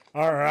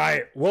All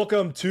right,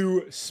 welcome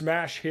to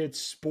Smash Hits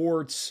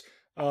Sports.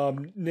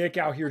 Nick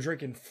out here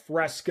drinking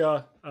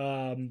Fresca.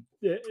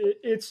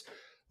 It's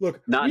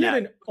look, Not we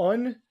had now.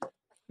 an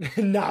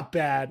not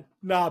bad,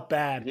 not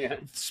bad. Yeah.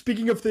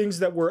 Speaking of things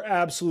that were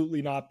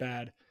absolutely not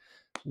bad,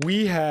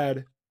 we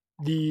had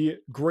the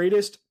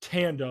greatest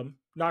tandem,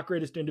 not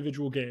greatest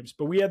individual games,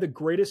 but we had the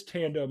greatest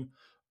tandem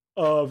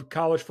of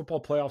college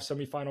football playoff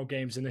semifinal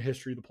games in the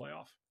history of the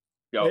playoff.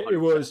 Yo, It 100%.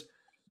 was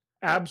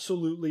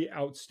absolutely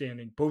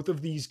outstanding. Both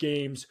of these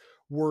games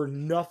were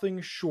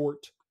nothing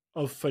short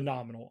of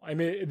phenomenal. I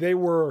mean, they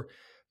were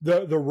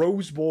the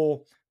Rose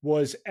Bowl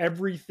was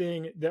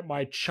everything that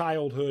my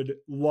childhood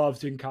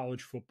loved in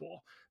college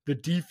football. The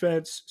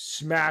defense,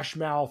 smash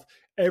mouth,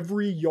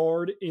 every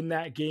yard in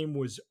that game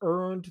was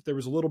earned. There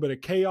was a little bit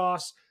of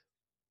chaos,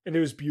 and it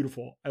was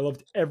beautiful. I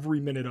loved every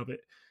minute of it.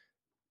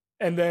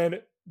 And then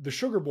the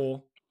Sugar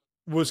Bowl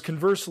was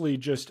conversely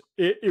just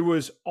it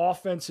was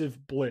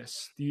offensive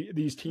bliss.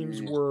 These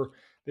teams were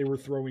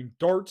throwing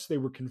darts, they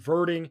were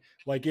converting,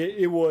 like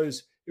it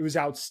was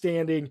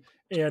outstanding.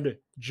 And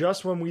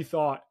just when we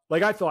thought,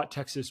 like I thought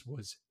Texas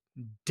was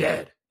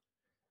dead,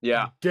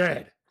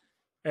 dead,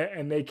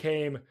 and they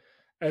came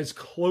as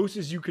close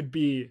as you could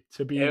be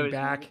to being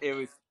back. It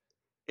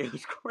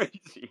was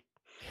crazy.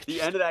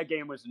 The end of that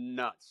game was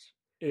nuts.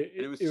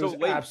 It was so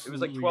late. It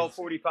was like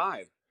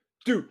 12:45.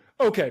 Dude,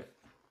 okay.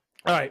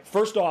 All right,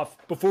 first off,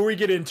 before we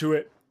get into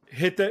it,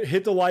 hit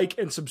the like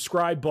and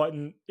subscribe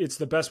button. It's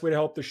the best way to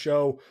help the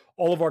show.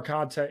 All of our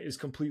content is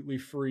completely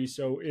free,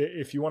 so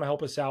if you want to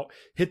help us out,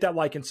 hit that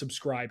like and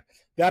subscribe.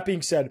 That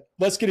being said,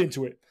 let's get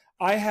into it.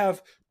 I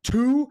have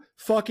two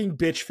fucking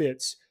bitch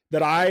fits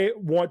that I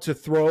want to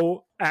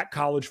throw at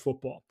college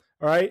football.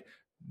 All right?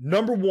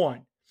 Number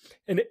one,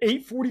 an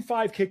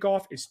 8:45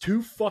 kickoff is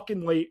too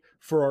fucking late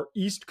for our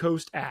East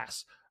Coast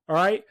ass. All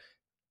right?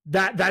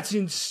 That's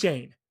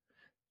insane.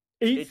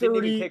 8:30. It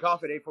didn't even kick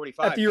off at 8:45.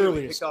 At the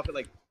earliest.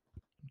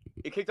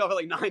 It kicked off at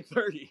like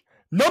 9:30.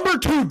 Number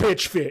two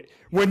bitch fit.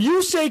 When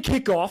you say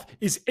kickoff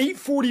is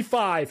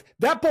 8:45,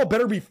 that ball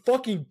better be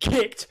fucking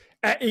kicked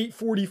at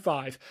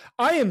 8:45.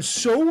 I am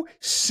so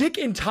sick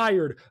and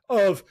tired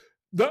of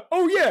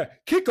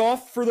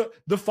kickoff for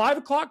the 5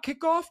 o'clock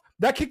kickoff.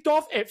 That kicked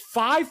off at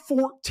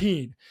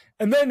 5:14.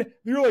 And then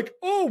you're like,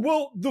 oh,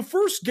 well, the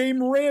first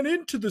game ran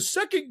into the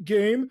second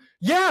game.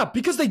 Yeah,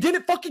 because they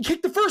didn't fucking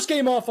kick the first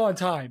game off on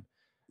time.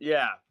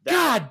 Yeah.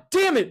 God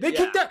damn it. They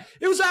kicked that.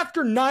 It was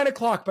after 9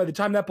 o'clock by the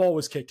time that ball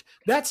was kicked.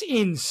 That's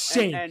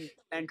insane.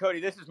 And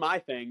Cody, this is my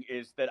thing,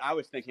 is that I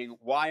was thinking,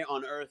 why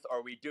on earth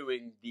are we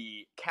doing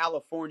the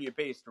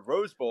California-based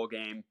Rose Bowl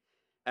game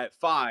at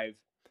 5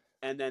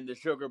 and then the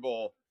Sugar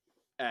Bowl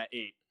at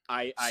 8?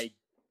 I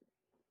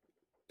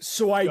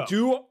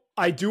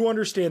do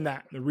understand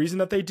that. The reason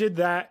that they did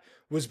that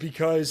was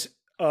because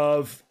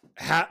of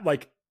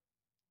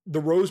the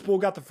Rose Bowl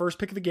got the first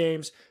pick of the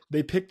games.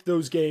 They picked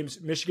those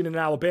games, Michigan and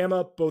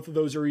Alabama. Both of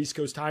those are East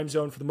Coast time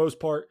zone for the most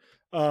part.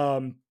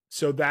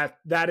 So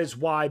that is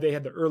why they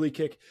had the early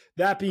kick.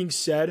 That being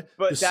said,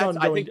 the sun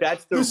going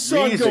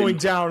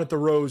down at the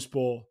Rose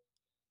Bowl.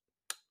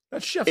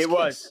 That's Chef's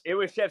kiss. It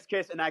was Chef's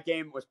kiss, and that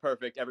game was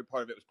perfect. Every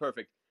part of it was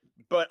perfect.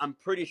 But I'm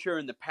pretty sure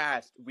in the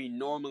past we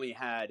normally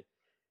had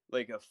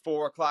like a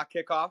 4 o'clock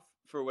kickoff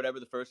for whatever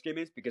the first game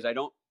is, because I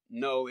don't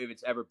know if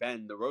it's ever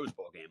been the Rose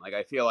Bowl game. Like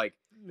I feel like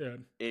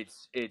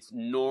it's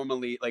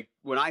normally like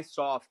when I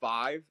saw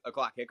 5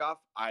 o'clock kickoff,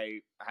 I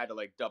had to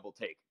like double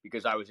take,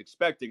 because I was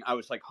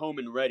like home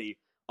and ready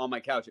on my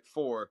couch at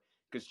 4,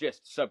 because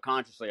just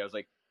subconsciously I was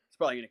like, it's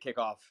probably going to kick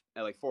off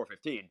at like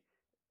 4:15.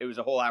 It was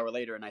a whole hour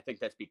later, and I think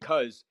that's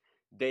because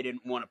they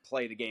didn't want to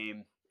play the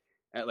game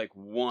at like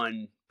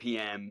 1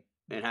 p.m.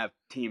 and have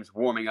teams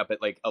warming up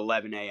at like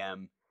 11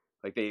 a.m.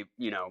 like they,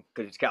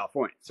 because it's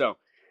California. So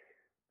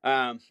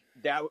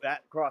that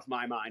crossed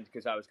my mind,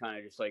 because I was kind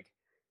of just like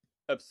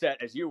upset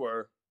as you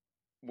were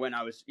when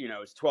I was,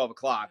 it's 12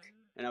 o'clock,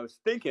 and I was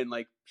thinking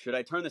like, should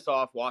I turn this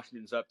off?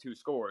 Washington's up 2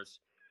 scores,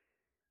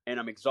 and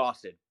I'm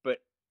exhausted. But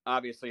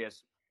obviously,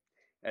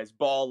 as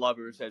ball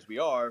lovers as we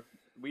are,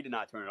 we did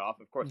not turn it off.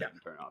 Of course, I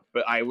didn't turn it off.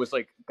 But I was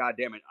like, God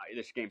damn it,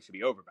 this game should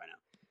be over by now.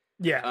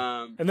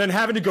 Yeah. And then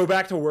having to go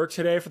back to work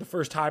today for the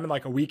first time in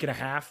like a week and a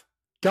half.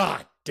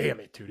 God damn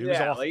it, dude. It was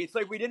awful. It's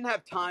like we didn't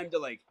have time to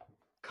like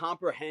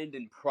comprehend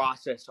and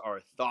process our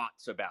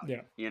thoughts about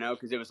it,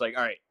 because it was like,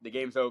 all right, the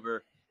game's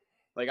over.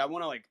 Like I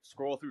want to like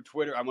scroll through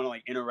Twitter. I want to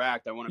like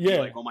interact. I want to be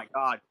like, oh my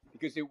God,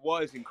 because it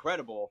was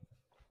incredible.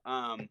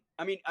 I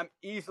mean, I'm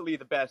easily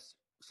the best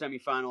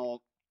semifinal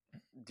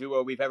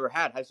duo we've ever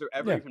had. Has there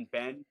ever even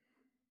been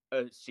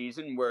a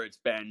season where it's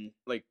been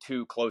like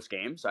 2 close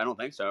games? I don't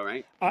think so,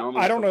 right?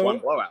 Normally I don't know. One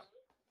blowout.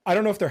 I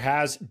don't know if there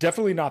has.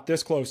 Definitely not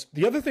this close.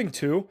 The other thing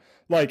too,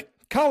 like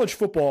college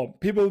football,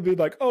 people would be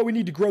like, oh, we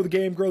need to grow the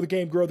game.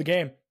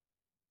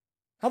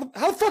 How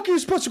the fuck are you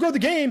supposed to grow the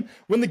game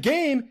when the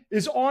game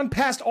is on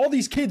past all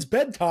these kids'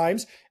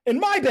 bedtimes and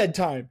my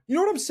bedtime? You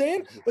know what I'm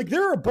saying? Like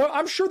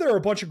I'm sure there are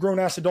a bunch of grown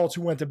ass adults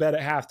who went to bed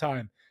at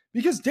halftime,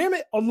 because damn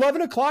it,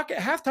 11 o'clock at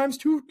halftime's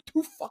too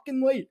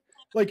fucking late.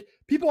 Like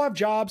People have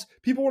jobs.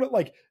 People want to,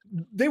 like,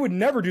 they would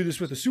never do this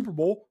with a Super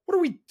Bowl. What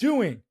are we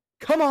doing?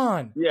 Come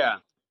on. Yeah.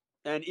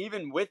 And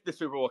even with the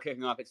Super Bowl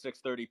kicking off at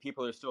 6:30,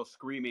 people are still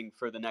screaming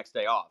for the next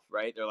day off,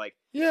 right? They're like,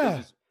 Yeah.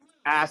 this is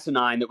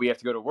asinine that we have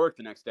to go to work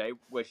the next day,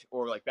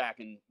 or like back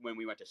in when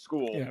we went to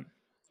school,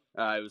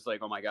 Yeah. it was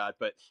like, oh my God.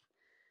 But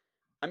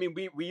I mean,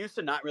 we used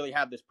to not really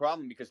have this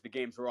problem because the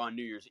games were on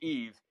New Year's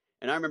Eve.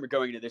 And I remember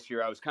going into this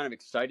year, I was kind of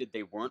excited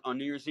they weren't on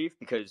New Year's Eve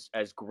because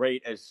as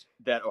great as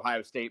that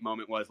Ohio State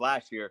moment was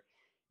last year,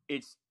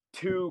 it's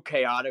too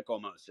chaotic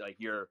almost. Like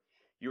you're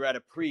at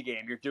a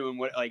pregame, you're doing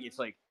what, like, it's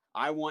like,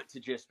 I want to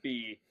just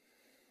be,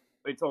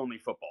 it's only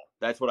football.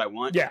 That's what I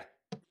want. Yeah.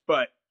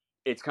 But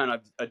it's kind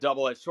of a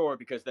double-edged sword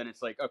because then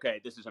it's like,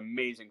 okay, this is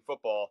amazing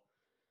football,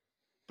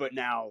 but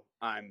now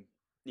I'm,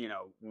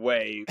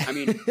 I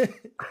mean,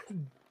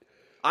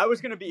 I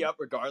was going to be up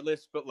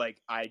regardless, but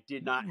like I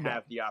did not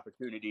have the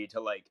opportunity to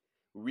like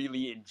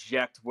really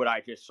inject what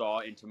I just saw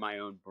into my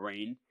own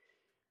brain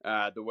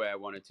the way I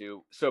wanted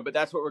to. So, but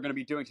that's what we're going to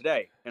be doing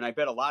today. And I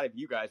bet a lot of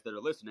you guys that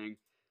are listening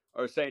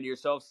are saying to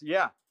yourselves,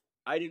 yeah,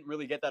 I didn't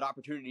really get that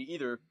opportunity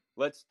either.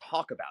 Let's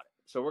talk about it.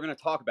 So we're going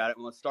to talk about it,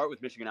 and let's start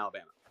with Michigan,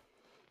 Alabama.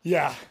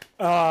 Yeah.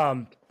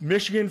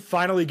 Michigan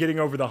finally getting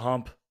over the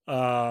hump.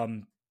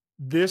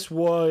 This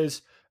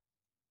was,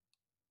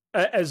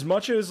 as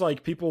much as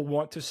like people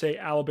want to say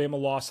Alabama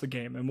lost the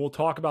game, and we'll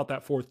talk about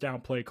that fourth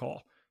down play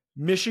call,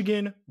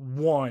 Michigan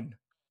won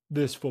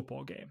this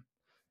football game.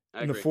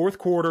 In the fourth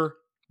quarter,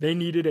 they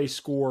needed a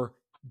score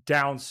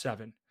down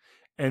 7,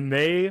 and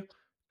they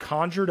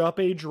conjured up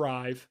a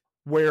drive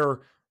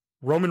where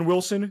Roman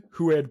Wilson,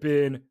 who had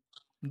been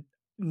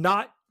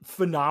not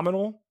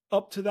phenomenal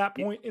up to that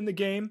point in the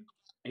game.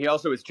 He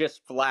also was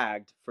just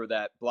flagged for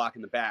that block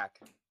in the back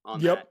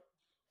on that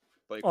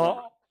play.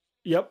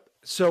 Yep.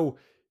 So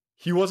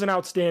he wasn't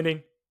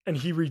outstanding, and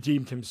he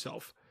redeemed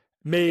himself.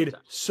 Made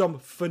some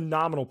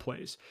phenomenal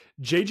plays.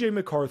 J.J.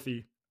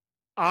 McCarthy,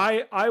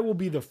 I will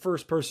be the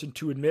first person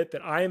to admit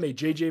that I am a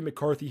J.J.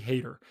 McCarthy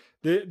hater.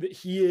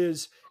 He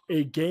is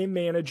a game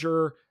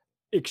manager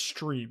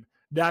extreme.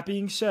 That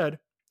being said,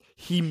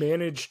 he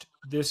managed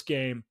this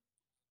game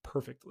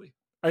perfectly.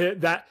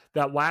 That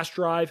last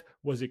drive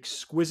was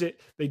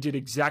exquisite. They did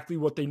exactly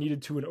what they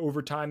needed to in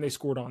overtime. They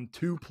scored on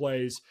 2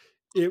 plays.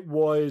 It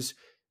was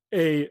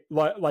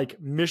like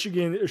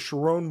Michigan,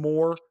 Sharon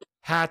Moore,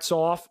 hats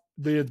off.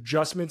 The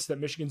adjustments that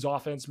Michigan's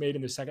offense made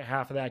in the second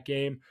half of that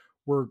game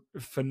were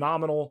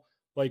phenomenal.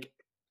 Like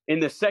in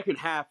the second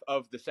half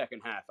of the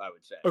second half, I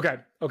would say. Okay.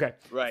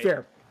 Right.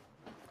 Fair.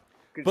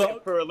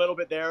 But for a little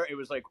bit there, it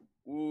was like,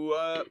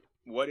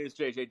 what is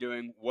JJ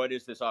doing? What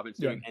is this offense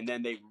doing? And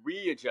then they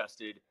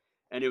readjusted,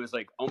 and it was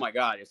like, oh my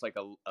God, it's like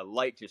a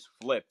light just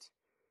flipped.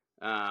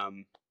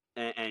 And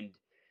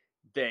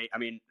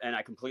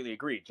I completely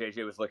agree.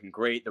 JJ was looking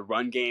great. The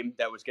run game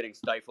that was getting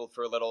stifled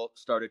for a little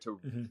started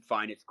to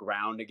find its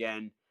ground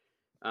again.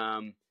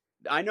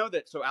 I know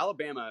that, so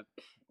Alabama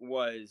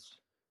was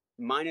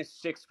minus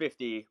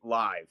 650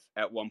 live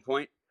at one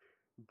point,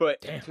 but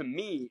to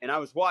me, and I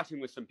was watching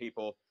with some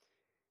people,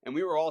 and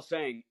we were all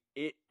saying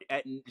it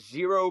at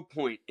 0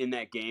 point in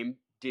that game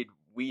did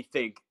we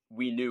think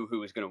we knew who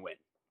was going to win.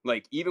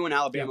 Like even when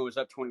Alabama was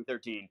up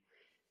 2013,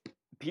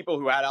 people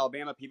who had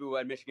Alabama, people who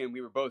had Michigan,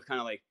 we were both kind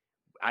of like,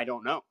 I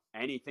don't know.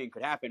 Anything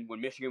could happen.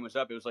 When Michigan was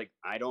up, it was like,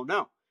 I don't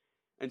know.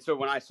 And so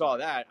when I saw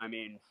that, I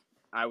mean,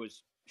 I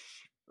was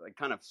like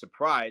kind of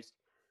surprised.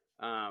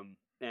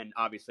 And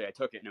obviously I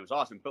took it and it was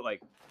awesome, but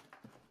like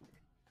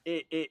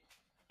it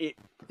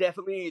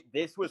definitely,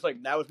 this was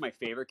like, that was my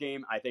favorite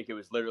game. I think it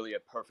was literally a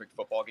perfect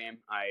football game.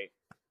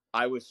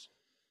 I was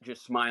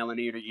just smiling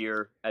ear to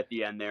ear at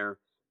the end there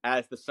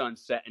as the sun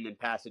set in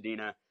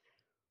Pasadena.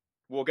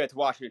 We'll get to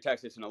Washington,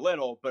 Texas in a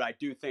little, but I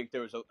do think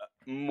there was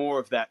more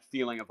of that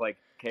feeling of like,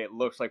 okay, it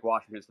looks like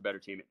Washington's the better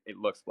team. It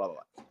looks blah, blah,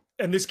 blah.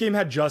 And this game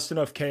had just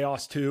enough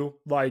chaos too.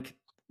 Like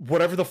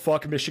whatever the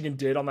fuck Michigan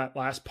did on that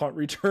last punt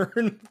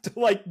return to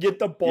like get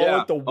the ball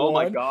at the 1. Oh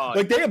my God.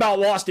 Like they about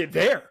lost it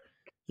there.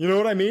 You know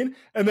what I mean?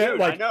 And then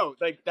Dude, I know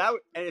like that.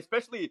 And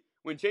especially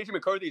when J.J.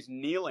 McCarthy's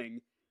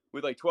kneeling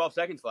with like 12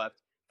 seconds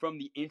left from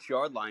the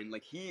inch-yard line,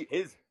 like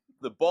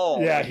the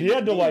ball. Yeah, he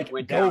had to like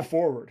go down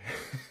forward.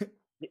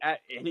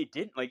 And he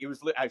didn't. Like it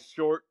was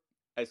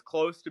as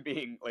close to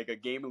being like a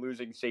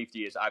game-losing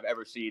safety as I've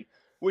ever seen,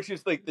 which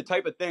is like the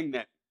type of thing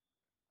that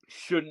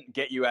shouldn't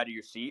get you out of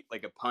your seat,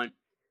 like a punt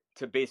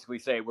to basically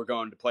say we're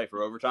going to play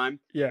for overtime.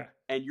 Yeah.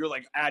 And you're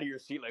like out of your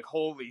seat, like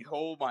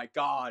oh my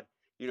God,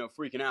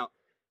 freaking out.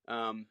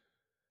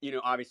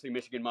 Obviously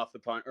Michigan muffed the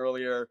punt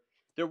earlier.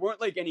 There weren't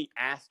like any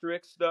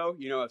asterisks though,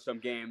 of some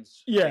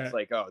games. Yeah. It's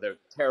like, oh, there's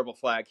a terrible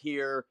flag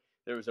here.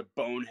 There was a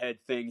bonehead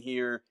thing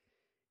here.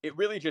 It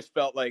really just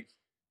felt like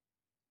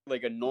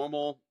a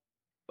normal,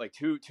 like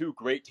two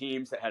great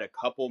teams that had a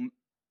couple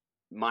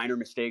minor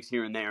mistakes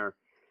here and there,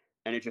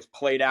 and it just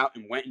played out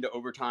and went into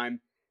overtime.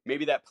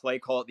 Maybe that play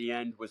call at the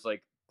end was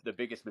like the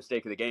biggest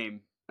mistake of the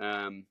game,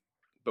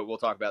 but we'll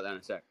talk about that in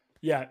a sec.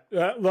 Yeah,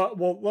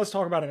 well, let's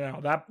talk about it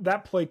now.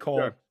 That play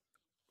call,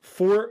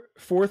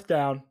 fourth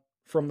down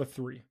from the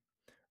 3,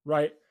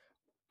 right?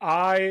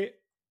 a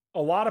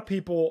lot of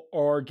people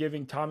are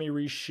giving Tommy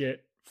Rees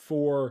shit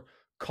for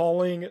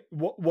calling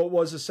what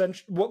was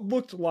essentially what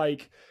looked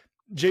like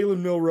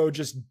Jalen Milroe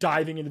just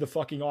diving into the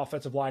fucking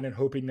offensive line and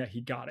hoping that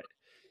he got it.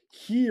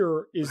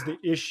 Here is the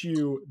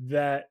issue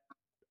that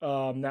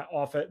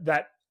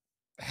that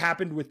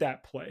happened with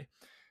that play.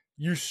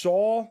 You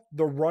saw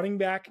the running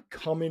back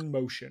come in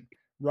motion,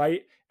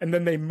 right? And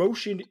then they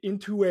motioned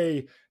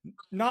into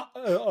not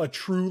a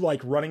true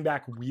like running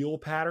back wheel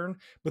pattern,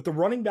 but the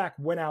running back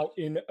went out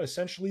in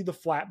essentially the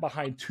flat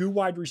behind two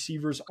wide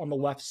receivers on the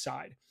left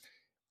side.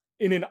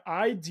 In an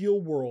ideal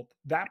world,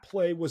 that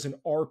play was an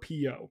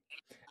RPO.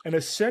 And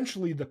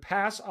essentially the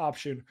pass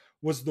option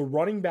was the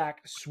running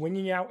back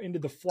swinging out into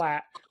the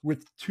flat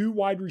with two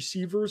wide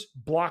receivers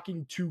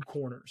blocking two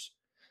corners.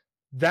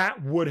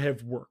 That would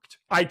have worked.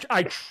 I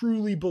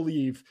truly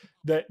believe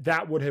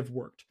that would have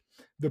worked.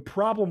 The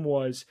problem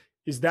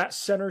is that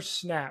center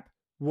snap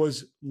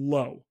was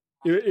low.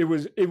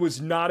 It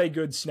was not a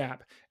good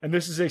snap. And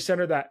this is a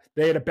center that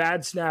they had a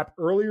bad snap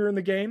earlier in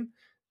the game.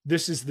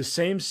 This is the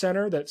same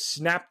center that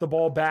snapped the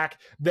ball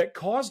back that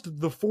caused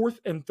the 4th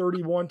and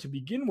 31 to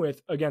begin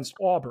with against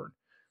Auburn,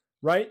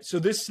 right? So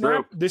this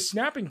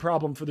snapping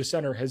problem for the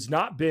center it's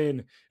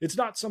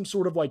not some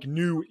sort of like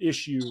new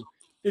issue.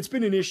 It's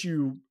been an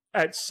issue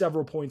at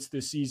several points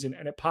this season,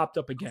 and it popped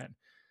up again.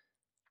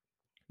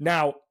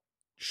 Now,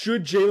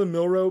 should Jalen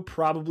Milroe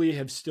probably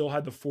have still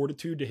had the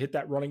fortitude to hit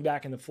that running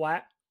back in the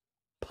flat?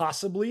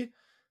 Possibly.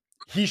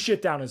 He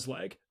shit down his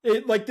leg.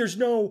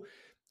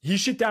 He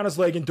shit down his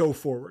leg and dove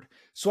forward.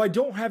 So I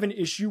don't have an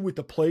issue with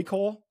the play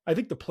call. I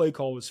think the play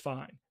call was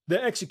fine.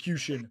 The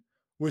execution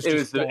was that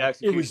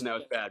was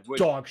bad.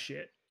 Dog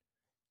shit.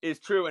 It's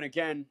true. And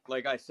again,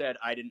 like I said,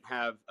 I didn't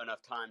have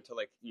enough time to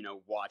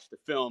watch the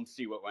film,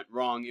 see what went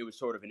wrong. It was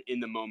sort of an in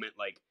the moment,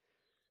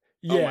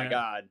 oh my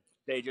God,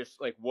 they just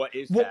what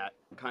is that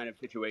kind of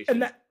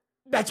situation? And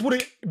that's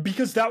what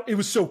it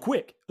was so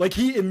quick. Like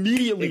he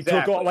immediately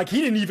took off. Like he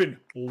didn't even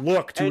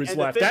look to his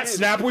left. That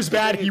snap was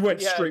bad. He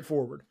went straight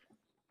forward.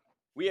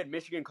 We had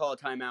Michigan call a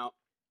timeout,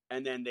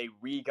 and then they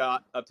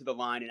got up to the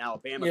line, and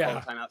Alabama called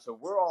a timeout. So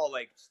we're all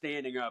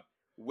standing up,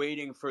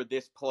 waiting for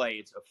this play.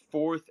 It's a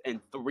 4th and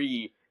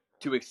 3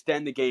 to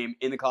extend the game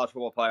in the college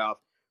football playoff.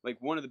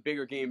 One of the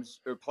bigger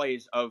games or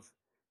plays of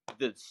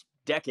this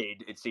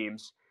decade, it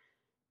seems.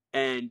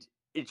 And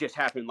it just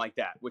happened like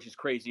that, which is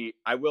crazy.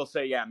 I will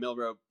say,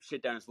 Milroe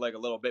shit down his leg a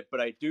little bit,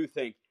 but I do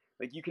think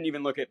you can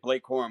even look at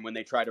Blake Corum when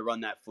they try to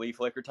run that flea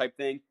flicker type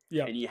thing.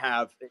 Yeah. And you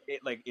have it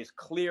it's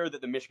clear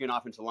that the Michigan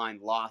offensive line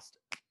lost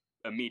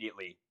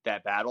immediately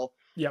that battle.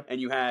 Yep.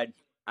 And you had,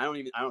 I don't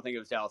think it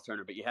was Dallas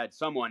Turner, but you had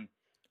someone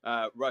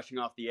rushing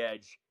off the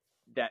edge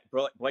that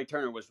Blake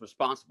Turner was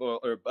responsible,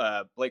 or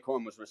Blake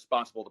Corum was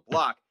responsible to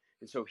block.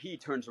 And so he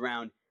turns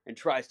around and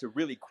tries to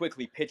really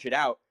quickly pitch it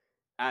out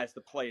as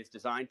the play is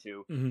designed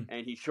to. Mm-hmm.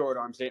 And he short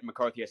arms it, and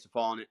McCarthy has to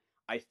fall on it.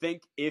 I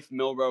think if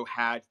Milroe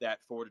had that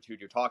fortitude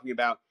you're talking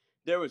about,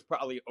 there was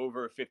probably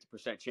over a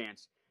 50%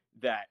 chance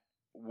that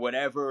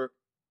whatever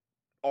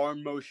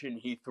arm motion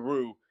he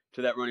threw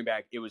to that running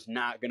back, it was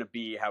not going to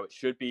be how it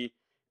should be,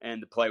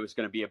 and the play was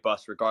going to be a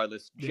bust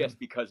regardless, just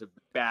because of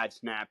the bad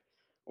snap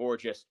or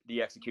just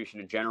the execution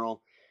in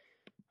general.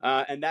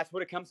 And that's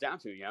what it comes down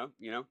to,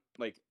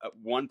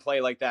 one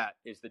play like that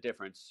is the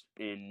difference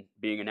in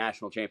being a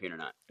national champion or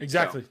not.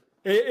 Exactly.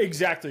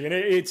 Exactly. And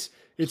it's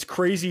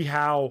crazy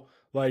how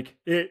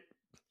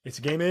it's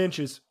a game of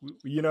inches.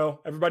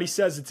 Everybody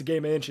says it's a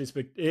game of inches,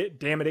 but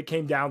it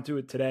came down to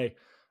it today.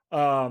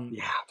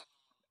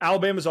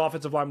 Alabama's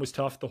offensive line was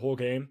tough the whole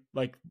game.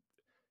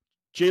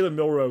 Jalen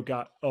Milroe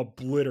got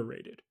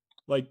obliterated.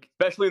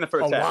 Especially in the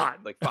first half.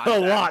 A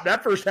lot.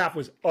 That first half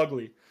was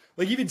ugly.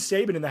 Even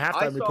Saban in the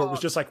halftime report was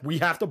just we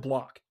have to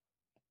block.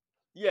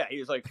 Yeah, he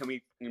was can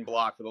we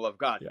block for the love of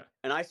God? Yeah.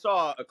 And I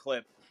saw a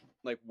clip,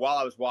 while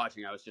I was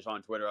watching, I was just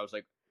on Twitter. I was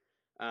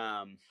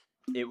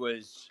it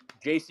was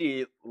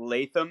J.C.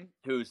 Latham,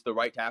 who's the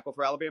right tackle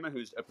for Alabama,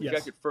 who's a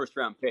projected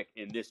first-round pick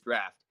in this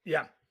draft.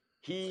 Yeah.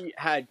 He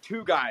had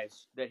two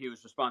guys that he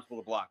was responsible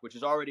to block, which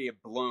is already a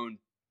blown,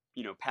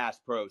 pass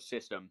pro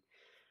system.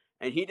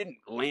 And he didn't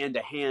land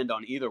a hand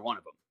on either one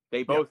of them.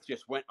 They both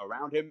just went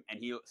around him, and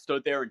he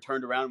stood there and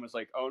turned around and was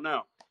like, oh,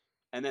 no.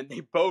 And then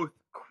they both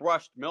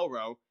crushed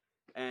Milroe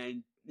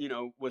and,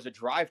 was a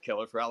drive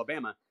killer for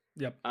Alabama.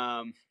 Yep.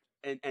 And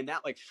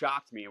that,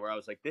 shocked me, where I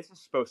was like, this is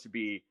supposed to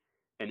be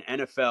an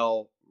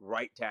NFL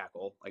right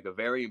tackle, a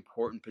very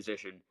important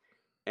position,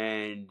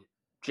 and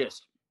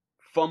just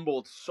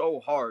fumbled so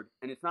hard.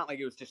 And it's not like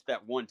it was just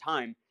that one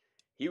time.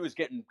 He was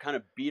getting kind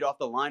of beat off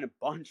the line a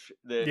bunch.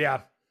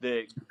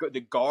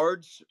 The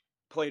guards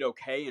played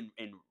okay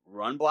in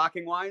run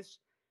blocking wise,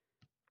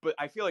 but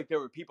I feel like there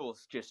were people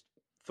just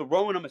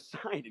throwing them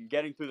aside and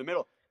getting through the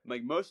middle.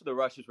 Most of the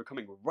rushes were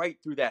coming right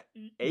through that.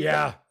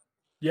 Yeah,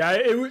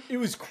 it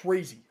was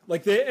crazy.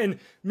 And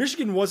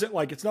Michigan wasn't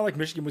it's not like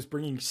Michigan was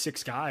bringing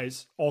 6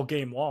 guys all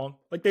game long.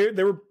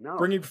 They were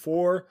bringing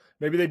 4.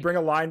 Maybe they'd bring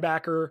a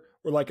linebacker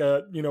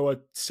or a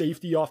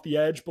safety off the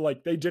edge,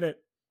 but they didn't.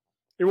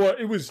 It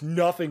was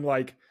nothing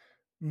like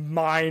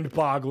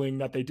mind-boggling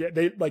that they did.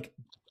 They like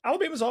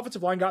Alabama's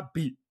offensive line got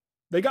beat.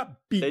 They got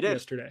beat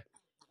yesterday.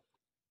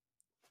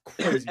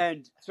 Crazy.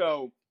 And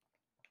so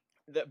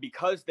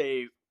because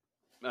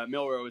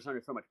Milroe was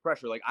under so much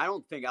pressure, like I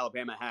don't think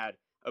Alabama had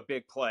a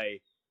big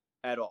play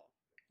at all.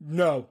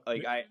 No.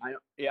 Like I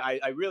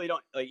really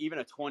don't, like even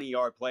a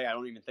 20-yard play, I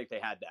don't even think they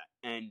had that.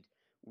 And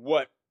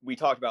what we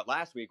talked about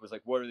last week was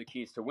like, what are the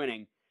keys to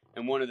winning?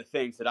 And one of the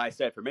things that I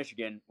said for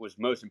Michigan was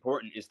most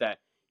important is that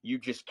you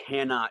just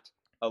cannot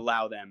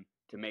allow them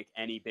to make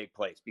any big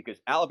plays, because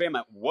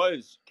Alabama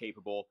was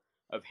capable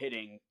of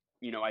hitting,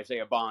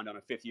 Isaiah Bond on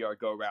a 50-yard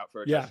go route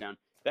for a touchdown.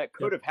 That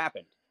could have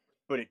happened,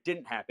 but it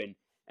didn't happen.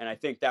 And I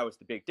think that was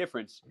the big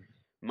difference.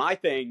 My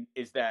thing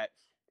is that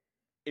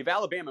if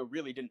Alabama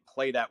really didn't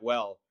play that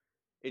well,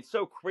 it's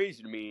so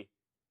crazy to me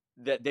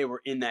that they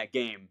were in that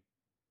game.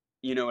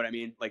 You know what I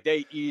mean? Like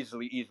they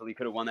easily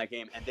could have won that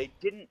game, and they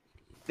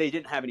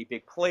didn't have any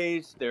big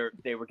plays.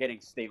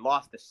 They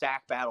lost the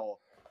sack battle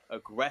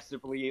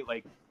aggressively.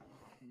 Like,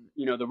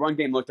 the run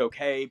game looked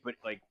okay, but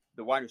like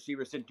the wide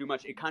receivers didn't do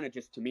much. It kind of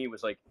just, to me,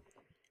 was like,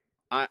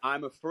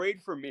 I'm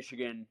afraid for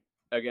Michigan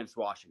against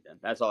Washington.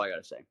 That's all I got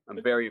to say.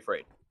 I'm very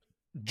afraid.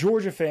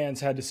 Georgia fans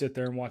had to sit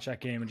there and watch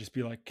that game and just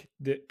be like,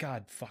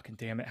 God fucking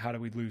damn it, how do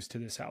we lose to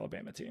this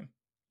Alabama team?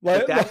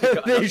 Like,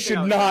 they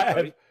should not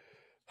have.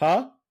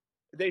 Huh?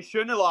 They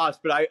shouldn't have lost,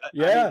 but I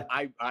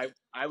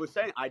was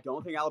saying I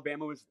don't think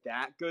Alabama was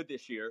that good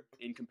this year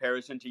in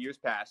comparison to years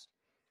past,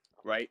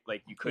 right?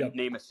 Like you couldn't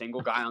name a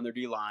single guy on their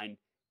D-line.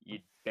 You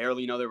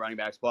barely know their running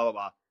backs, blah, blah,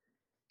 blah.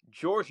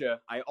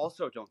 Georgia, I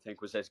also don't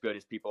think was as good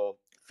as people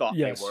thought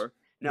they were.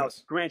 Now,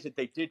 granted,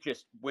 they did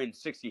just win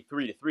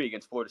 63-3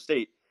 against Florida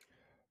State,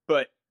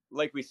 but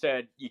like we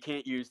said, you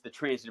can't use the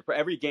transitive.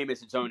 Every game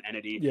is its own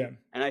entity. Yeah.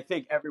 And I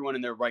think everyone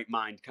in their right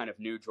mind kind of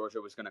knew Georgia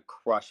was going to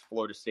crush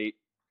Florida State.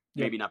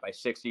 Maybe not by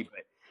 60,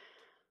 but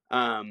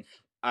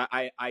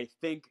I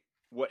think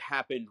what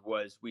happened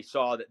was we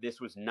saw that this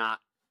was not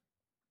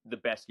the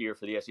best year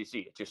for the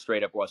SEC. It just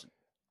straight up wasn't.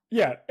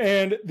 Yeah,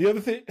 and the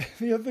other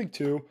thing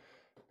too,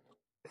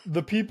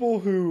 the people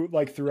who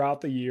like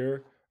throughout the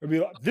year would be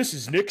like, "This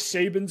is Nick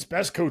Saban's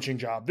best coaching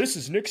job. This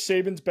is Nick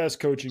Saban's best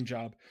coaching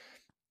job."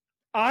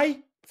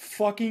 I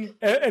fucking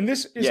and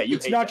this is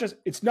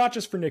it's not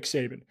just for Nick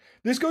Saban.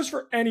 This goes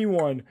for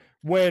anyone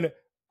when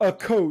a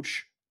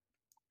coach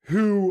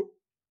who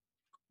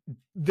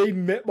they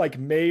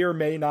may or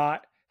may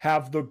not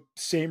have the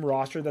same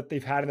roster that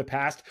they've had in the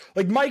past.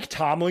 Like Mike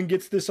Tomlin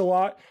gets this a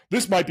lot.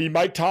 This might be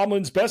Mike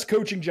Tomlin's best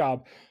coaching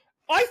job.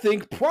 I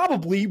think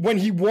probably when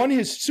he won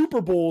his Super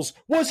Bowls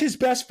was his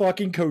best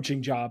fucking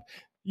coaching job.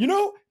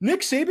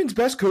 Nick Saban's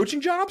best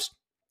coaching jobs?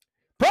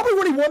 Probably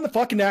when he won the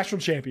fucking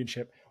national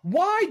championship.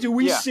 Why do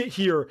we sit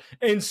here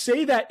and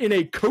say that in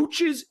a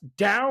coach's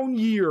down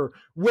year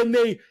when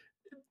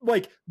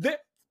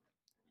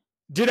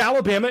did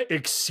Alabama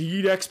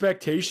exceed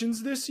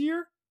expectations this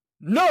year?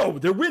 No,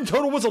 their win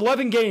total was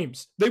 11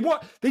 games. They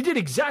did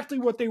exactly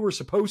what they were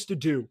supposed to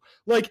do.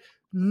 Like,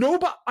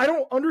 I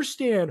don't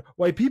understand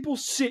why people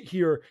sit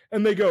here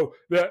and they go,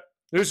 that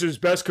this is his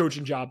best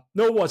coaching job.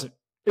 No, it wasn't.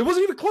 It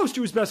wasn't even close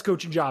to his best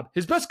coaching job.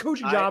 His best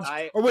coaching jobs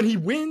are when he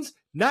wins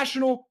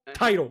national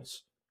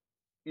titles.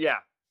 Yeah,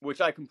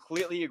 which I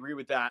completely agree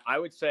with that. I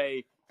would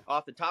say,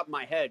 off the top of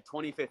my head,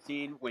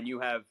 2015, when you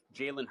have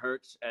Jalen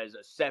Hurts as a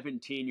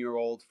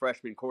 17-year-old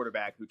freshman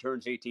quarterback who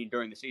turns 18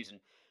 during the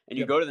season, and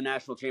you go to the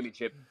national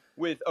championship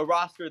with a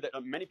roster that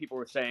many people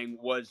were saying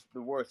was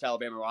the worst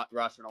Alabama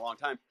roster in a long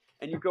time,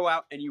 and you go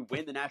out and you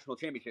win the national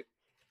championship.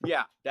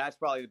 Yeah, that's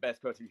probably the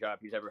best coaching job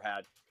he's ever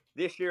had.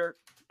 This year,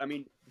 I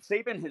mean,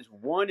 Saban has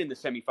won in the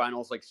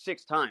semifinals like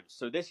 6 times.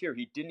 So this year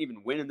he didn't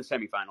even win in the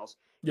semifinals.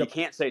 You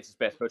can't say it's his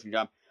best coaching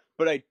job.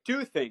 But I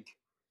do think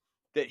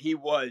that he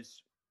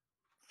was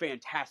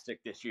fantastic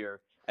this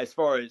year as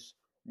far as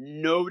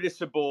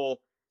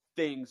noticeable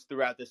things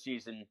throughout the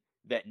season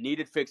that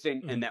needed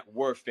fixing and that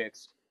were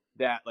fixed,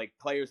 that like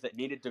players that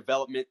needed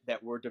development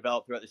that were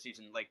developed throughout the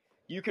season. Like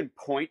you can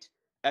point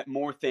at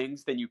more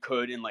things than you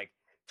could in like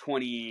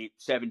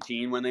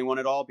 2017 when they won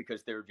it all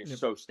because they're just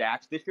so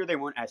stacked. This year they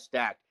weren't as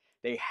stacked.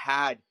 They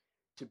had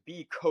to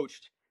be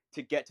coached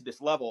to get to this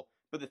level.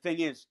 But the thing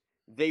is,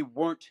 they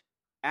weren't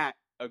at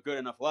a good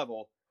enough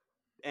level.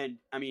 And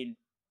I mean,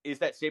 is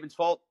that Saban's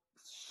fault?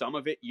 Some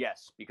of it,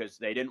 yes, because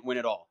they didn't win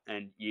it all.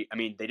 And they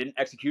didn't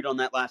execute on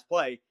that last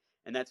play.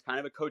 And that's kind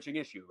of a coaching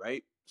issue,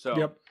 right?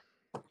 So,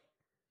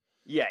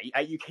 yeah,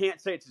 you can't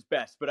say it's his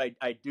best, but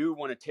I do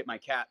want to tip my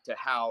cap to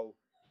how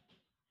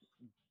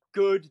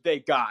good they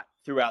got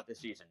throughout the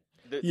season.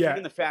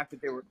 Even the fact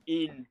that they were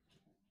in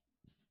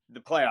the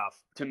playoff,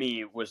 to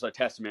me, was a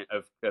testament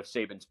of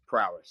Saban's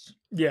prowess.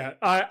 Yeah,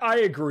 I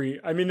agree.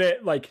 I mean,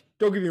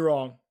 don't get me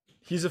wrong.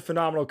 He's a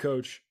phenomenal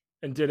coach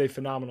and did a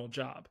phenomenal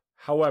job.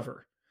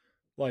 However,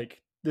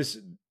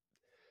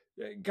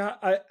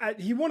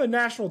 he won a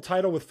national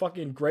title with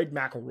fucking Greg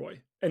McElroy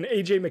and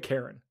AJ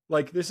McCarron.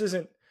 Like, this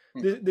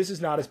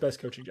is not his best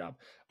coaching job.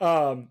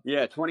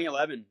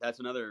 2011. That's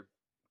another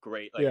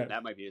great.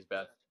 That might be his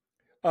best.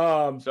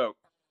 So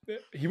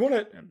he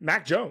won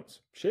Mac Jones.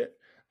 Shit.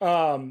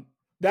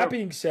 That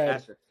being said,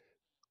 Asterisk.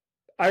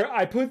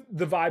 I put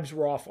the vibes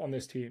were off on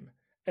this team.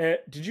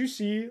 Did you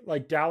see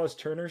like Dallas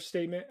Turner's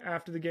statement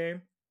after the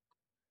game?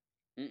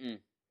 Mm-mm.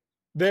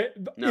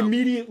 That No.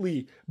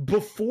 immediately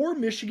before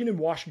Michigan and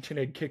Washington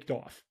had kicked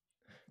off,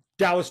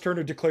 Dallas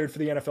Turner declared for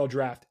the NFL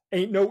draft.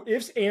 Ain't no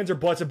ifs, ands, or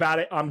buts about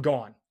it. I'm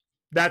gone.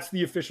 That's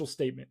the official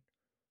statement.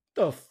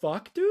 The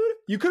fuck, dude?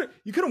 You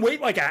couldn't wait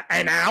like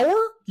an hour?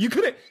 You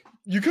couldn't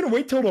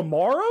wait till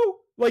tomorrow?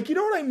 Like, you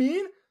know what I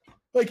mean?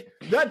 Like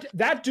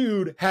that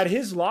dude had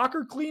his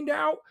locker cleaned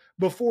out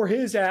before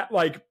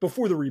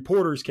before the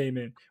reporters came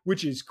in,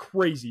 which is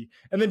crazy.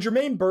 And then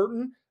Jermaine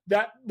Burton,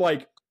 that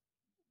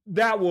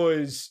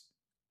was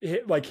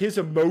like his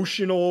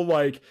emotional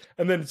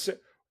and then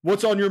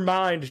what's on your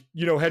mind,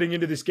 heading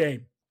into this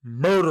game?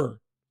 Murder.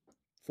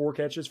 4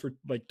 catches for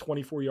like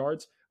 24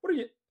 yards. What are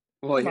you?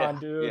 Well, Come on,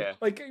 dude. Yeah.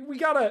 Like we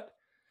gotta.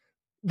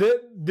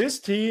 This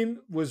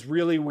team was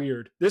really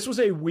weird. This was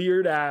a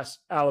weird ass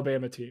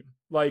Alabama team.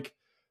 Like,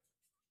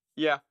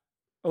 yeah,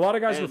 a lot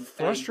of guys were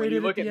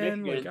frustrated at the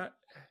end. Michigan,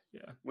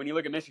 when you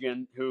look at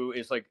Michigan, who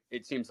is like,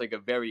 it seems like a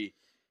very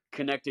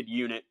connected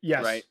unit,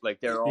 yes. right?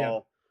 Like they're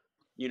all,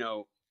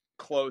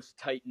 close,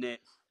 tight knit,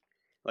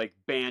 like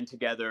band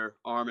together,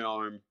 arm in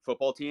arm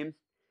football team.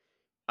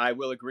 I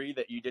will agree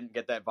that you didn't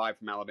get that vibe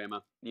from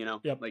Alabama.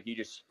 Yep. Like you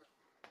just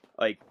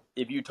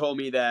if you told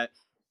me that,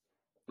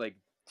 like,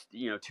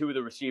 2 of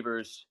the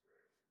receivers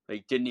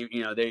like didn't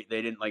even, they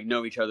didn't like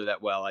know each other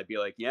that well, I'd be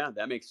like, yeah,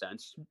 that makes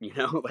sense. It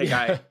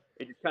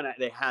just kind of,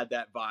 they had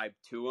that vibe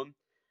to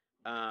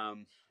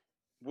them,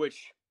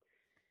 which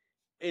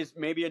is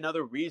maybe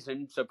another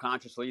reason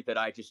subconsciously that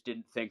I just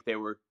didn't think they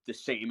were the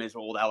same as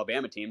old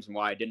Alabama teams and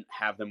why I didn't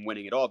have them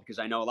winning at all. Because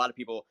I know a lot of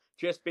people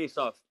just based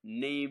off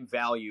name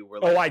value were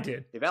like, oh, I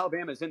did. If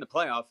Alabama's in the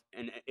playoff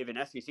and if an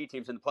SEC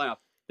team's in the playoff,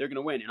 they're going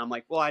to win. And I'm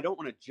like, well, I don't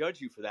want to judge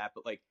you for that,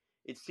 but like,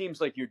 it seems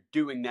like you're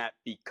doing that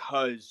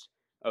because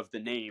of the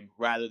name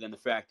rather than the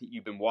fact that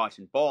you've been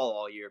watching ball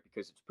all year,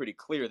 because it's pretty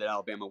clear that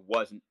Alabama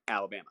wasn't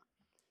Alabama.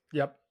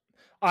 Yep.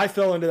 I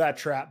fell into that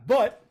trap.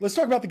 But let's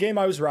talk about the game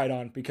I was right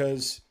on,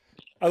 because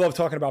I love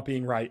talking about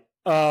being right.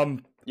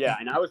 Yeah,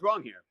 and I was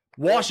wrong here.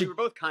 Washington.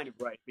 We were both kind of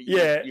right, but you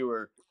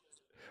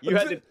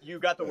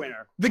got the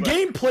winner. The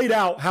game played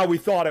out how we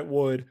thought it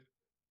would.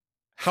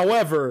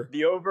 However,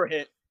 the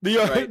overhit.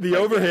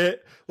 Overhit.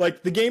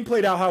 Like the game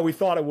played out how we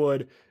thought it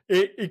would.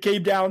 It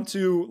came down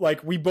to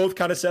like we both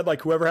kind of said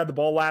like whoever had the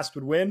ball last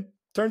would win.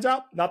 Turns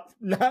out not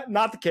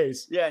the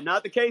case. Yeah,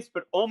 not the case,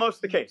 but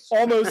almost the case.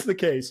 Almost the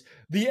case.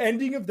 The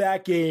ending of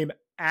that game,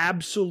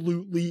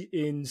 absolutely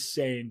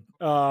insane.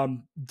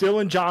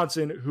 Dylan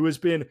Johnson, who has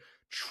been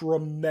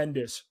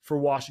tremendous for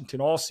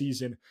Washington all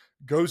season,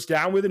 goes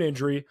down with an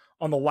injury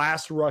on the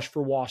last rush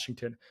for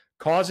Washington,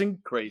 causing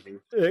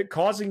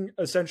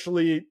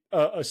essentially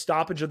a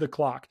stoppage of the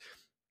clock.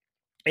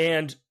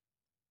 And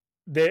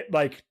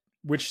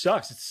which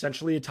sucks. It's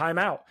essentially a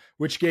timeout,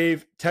 which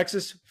gave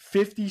Texas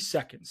 50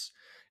 seconds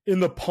in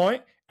the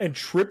punt and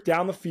trip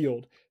down the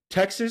field.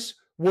 Texas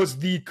was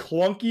the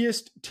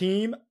clunkiest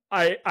team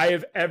I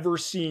have ever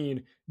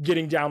seen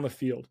getting down the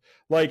field.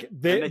 Like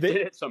they did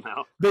it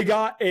somehow. They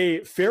got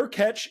a fair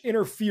catch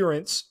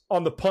interference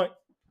on the punt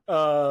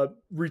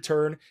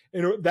return,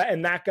 and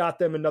that got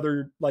them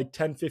another like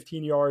 10,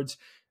 15 yards.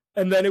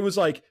 And then it was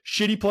like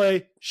shitty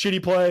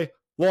play,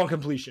 long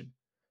completion.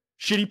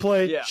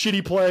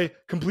 Shitty play,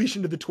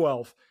 completion to the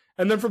 12.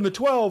 And then from the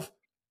 12,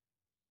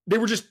 they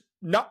were just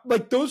not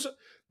like those.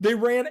 They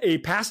ran a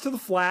pass to the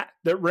flat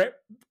that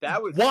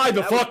was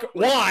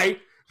why?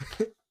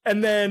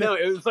 And then no,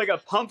 it was like a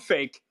pump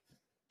fake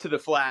to the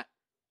flat,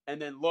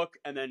 and then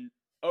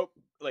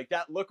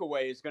that look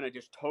away is going to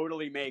just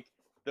totally make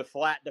the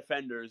flat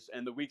defenders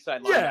and the weak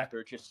side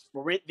linebacker just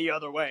sprint the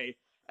other way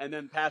and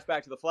then pass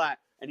back to the flat,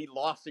 and he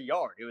lost a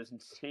yard. It was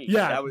insane.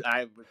 Yeah,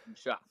 I was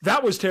shocked.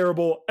 That was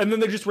terrible. And then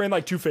they just ran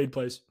like 2 fade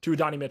plays to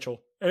Adonai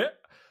Mitchell. And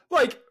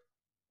what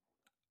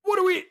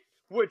do we?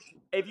 Which,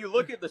 if you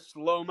look at the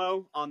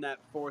slow-mo on that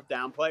 4th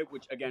down play,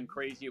 which, again,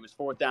 crazy. It was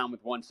 4th down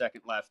with 1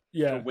 second left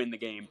to win the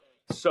game.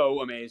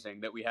 So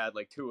amazing that we had,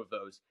 2 of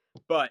those.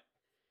 But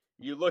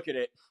you look at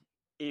it,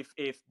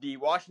 if the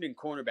Washington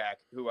cornerback,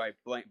 who I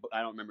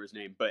don't remember his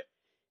name, but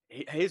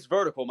his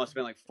vertical must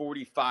have been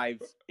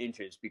 45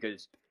 inches,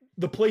 because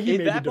the play he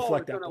made to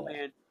deflect that ball.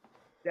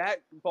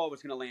 That ball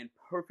was going to land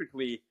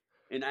perfectly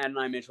in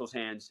Adonai Mitchell's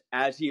hands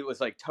as he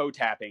was, toe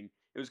tapping.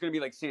 It was going to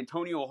be like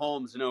Santonio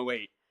Holmes in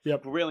 08.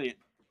 Yep. Brilliant.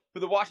 But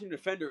the Washington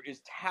defender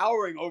is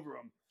towering over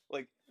him,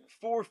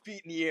 4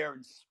 feet in the air,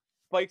 and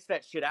spikes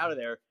that shit out of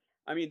there.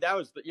 I mean, that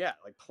was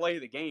play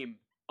of the game.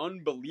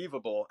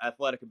 Unbelievable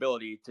athletic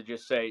ability to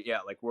just say,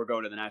 we're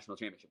going to the national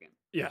championship game.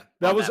 Yeah,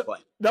 that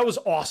was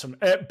awesome.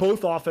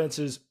 Both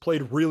offenses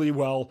played really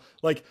well.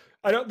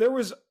 There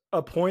was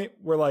a point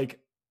where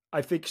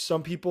I think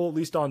some people, at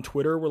least on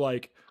Twitter, were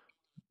like,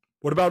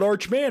 "What about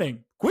Arch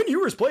Manning? Quinn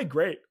Ewers played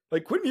great.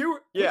 Quinn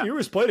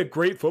Ewers played a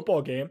great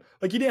football game.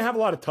 He didn't have a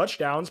lot of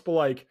touchdowns,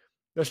 but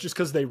that's just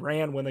because they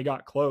ran when they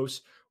got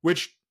close.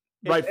 Which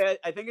I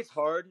think it's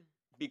hard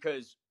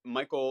because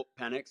Michael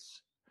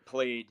Penix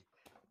played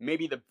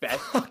maybe the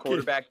best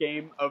quarterback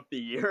game of the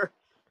year.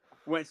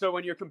 When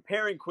you're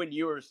comparing Quinn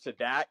Ewers to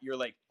that, you're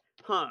like,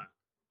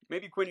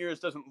 maybe Quinn Ewers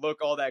doesn't look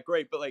all that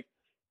great. But like,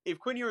 if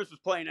Quinn Ewers was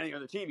playing any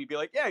other team, you'd be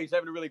like, yeah, he's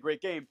having a really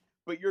great game.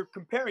 But you're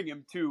comparing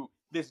him to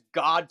this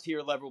god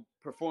tier level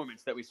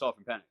performance that we saw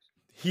from Penix.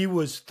 He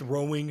was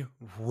throwing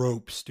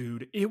ropes,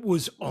 dude. It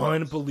was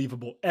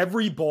unbelievable.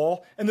 Every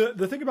ball. And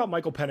the thing about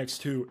Michael Penix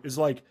too is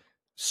like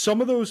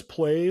some of those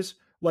plays,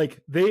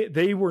 like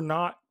they were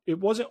not, it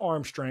wasn't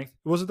arm strength.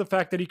 It wasn't the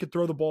fact that he could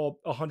throw the ball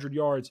 100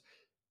 yards.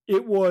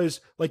 It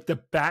was like the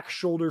back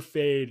shoulder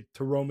fade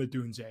to Rome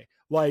Odunze,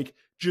 like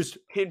just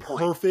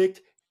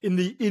perfect in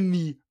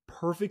the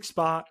perfect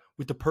spot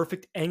with the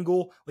perfect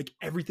angle. Like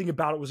everything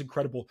about it was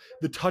incredible.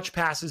 The touch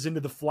passes into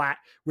the flat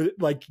where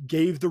it like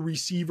gave the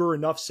receiver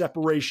enough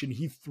separation.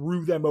 He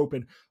threw them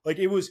open. Like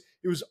it was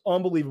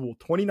unbelievable.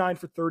 29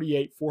 for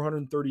 38,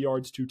 430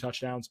 yards, 2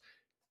 touchdowns.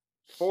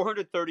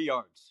 430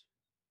 yards.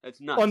 That's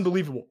nuts.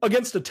 Unbelievable.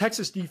 Against the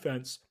Texas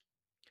defense.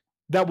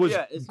 That was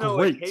it's great. No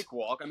like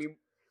cakewalk. I mean,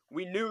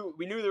 we knew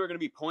there were going to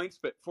be points,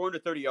 but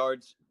 430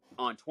 yards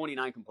on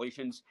 29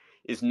 completions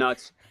is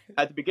nuts.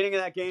 At the beginning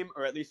of that game,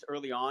 or at least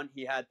early on,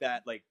 he had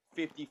that like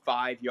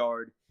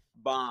 55-yard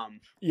bomb.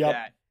 Yep.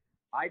 That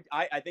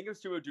I think it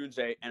was to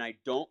Odunze, and I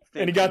don't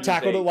think. And he got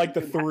tackled at like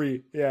the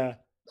 3. Yeah.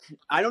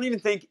 I don't even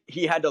think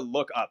he had to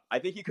look up. I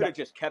think he could have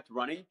just kept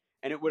running,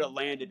 and it would have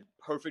landed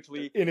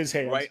perfectly in his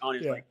hands, right on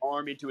his like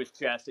arm into his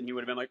chest, and he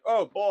would have been like,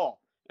 "Oh,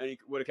 ball," and he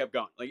would have kept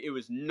going. Like it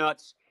was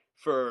nuts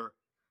for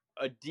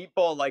a deep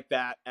ball like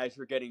that as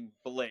you're getting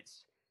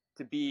blitzed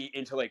to be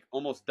into like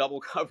almost double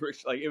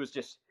coverage. Like it was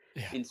just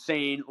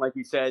insane. Like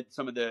you said,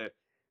 some of the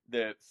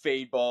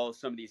fade balls,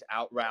 some of these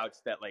out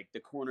routes that like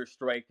the corner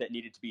strike that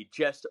needed to be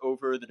just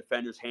over the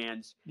defender's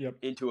hands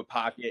into a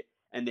pocket,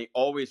 and they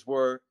always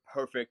were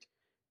perfect.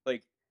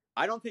 Like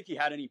I don't think he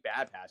had any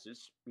bad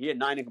passes. He had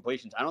 9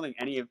 incompletions. I don't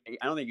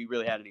think he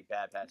really had any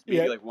bad passes.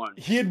 Maybe like one.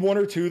 He had 1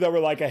 or 2 that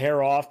were like a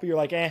hair off, but you're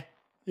like, eh.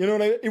 You know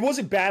what I mean? It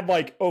wasn't bad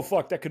like, oh,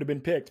 fuck, that could have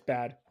been picked.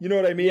 Bad. You know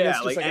what I mean? Yeah,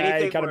 it's just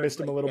like he kind of missed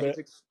him a little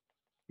bit.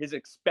 His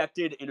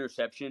expected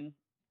interception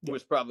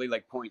was probably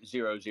like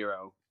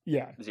 0.00.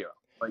 Yeah. 0.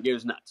 Like it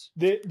was nuts.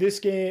 This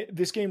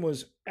game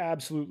was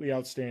absolutely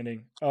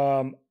outstanding.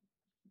 Kalen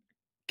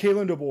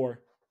DeBoer.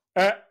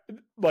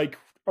 Like,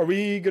 are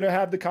we going to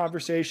have the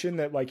conversation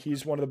that like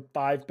he's one of the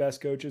 5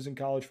 best coaches in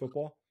college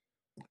football?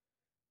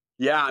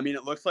 Yeah, I mean,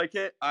 it looks like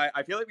it.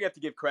 I feel like we have to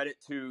give credit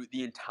to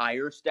the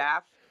entire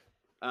staff.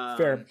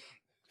 Fair.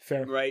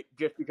 Right?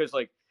 Just because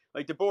like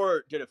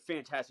DeBoer did a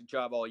fantastic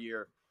job all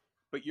year,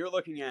 but you're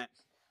looking at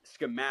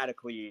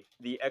schematically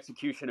the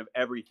execution of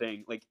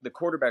everything. Like the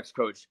quarterback's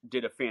coach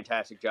did a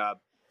fantastic job.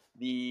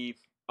 The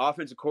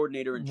offensive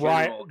coordinator in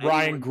general,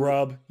 Ryan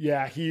Grubb.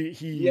 Yeah,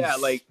 he's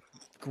like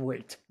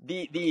great.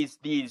 These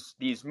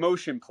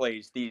motion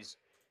plays, these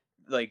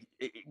like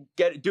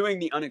doing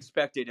the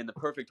unexpected in the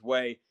perfect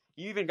way.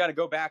 You even got to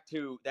go back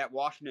to that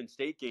Washington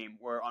State game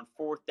where on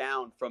 4th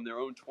down from their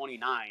own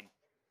 29,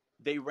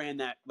 they ran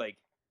that like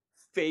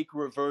fake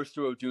reverse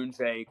to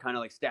Odunze, kind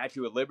of like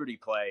Statue of Liberty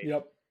play.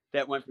 Yep.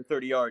 That went for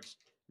 30 yards.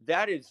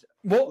 That is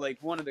like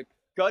one of the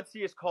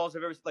gutsiest calls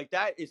I've ever seen. Like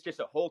that is just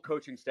a whole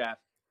coaching staff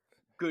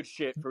good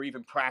shit for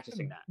even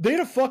practicing that. They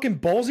had a fucking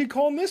ballsy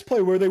call in this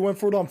play where they went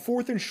for it on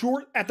 4th and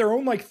short at their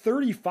own like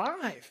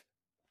 35.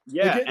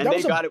 Yeah, like and that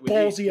was got a it with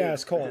ballsy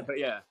ass call. But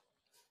yeah.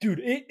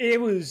 Dude,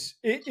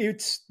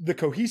 it's the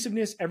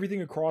cohesiveness,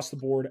 everything across the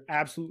board,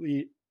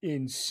 absolutely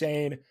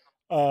insane.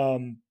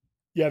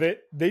 Yeah,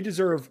 they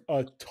deserve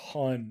a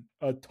ton.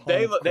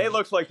 They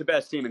look like the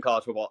best team in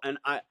college football, and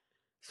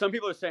some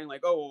people are saying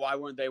like, oh, well, why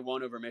weren't they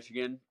 1 over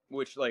Michigan?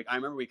 Which like I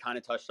remember we kind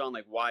of touched on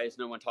like, why is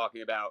no one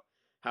talking about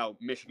how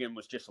Michigan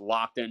was just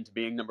locked into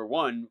being number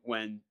 1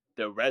 when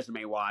the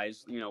resume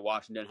wise, you know,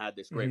 Washington had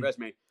this great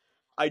resume.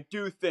 I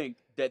do think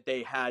that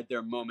they had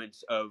their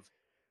moments of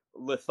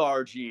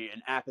lethargy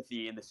and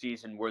apathy in the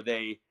season where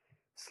they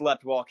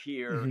slept walk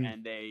here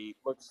and they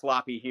looked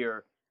sloppy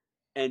here.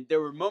 And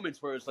there were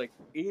moments where it was like,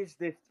 is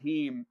this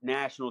team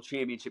national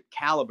championship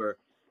caliber?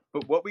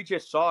 But what we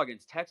just saw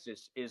against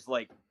Texas is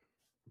like,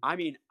 I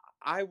mean,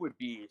 I would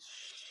be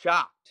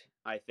shocked.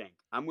 I think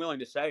I'm willing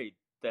to say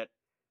that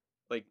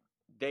like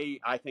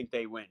I think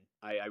they win.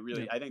 I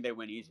think they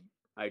win easy.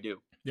 I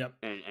do. Yep.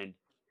 And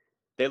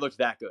they looked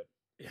that good.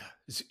 Yeah,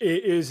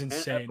 it is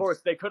insane. And of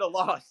course, they could have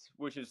lost,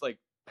 which is like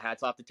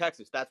hats off to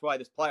Texas. That's why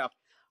this playoff.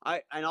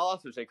 And I'll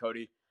also say,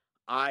 Cody,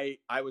 I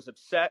was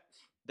upset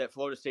that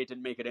Florida State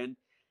didn't make it in,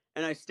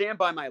 and I stand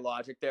by my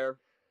logic there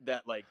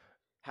that like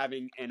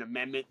having an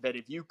amendment that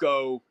if you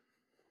go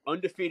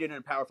undefeated in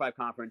a Power 5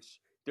 conference,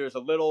 there's a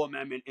little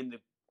amendment in the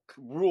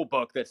rule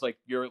book that's like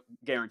you're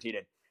guaranteed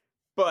it.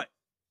 But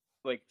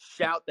like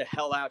shout the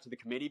hell out to the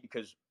committee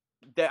because.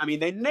 They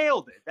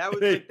nailed it. That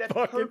was that's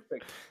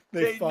perfect.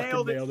 They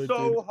nailed it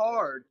so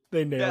hard.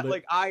 They nailed it.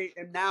 Like I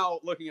am now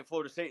looking at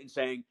Florida State and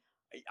saying,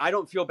 I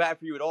don't feel bad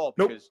for you at all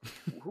because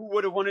who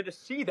would have wanted to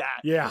see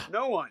that? Yeah,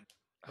 no one.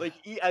 Like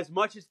as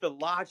much as the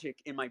logic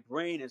in my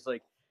brain is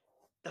like,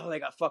 oh, they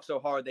got fucked so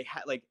hard. They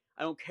had like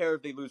I don't care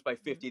if they lose by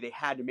 50. They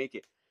had to make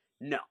it.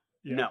 No,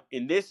 Yeah. no.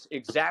 In this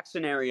exact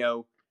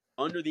scenario,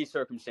 under these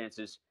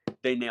circumstances,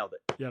 they nailed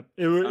it. Yep.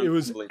 It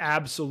was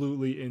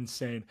absolutely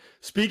insane.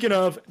 Speaking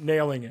of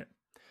nailing it,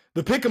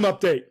 the Pick'em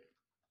update.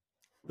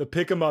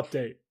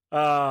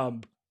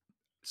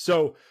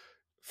 So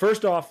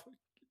first off,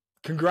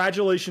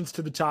 congratulations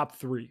to the top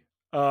 3.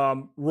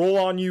 Roll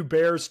on you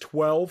Bears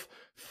 12,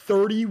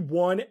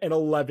 31 and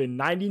 11,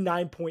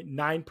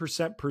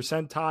 99.9%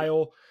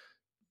 percentile.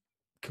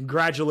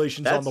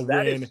 Congratulations on the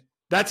win.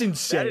 That's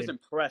insane. That is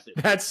impressive.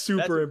 That's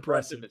super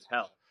impressive as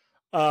hell.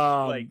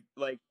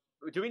 Like,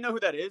 do we know who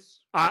that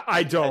is?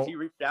 I don't. Has he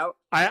reached out?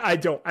 I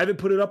don't. I haven't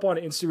put it up on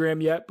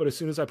Instagram yet, but as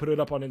soon as I put it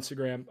up on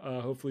Instagram,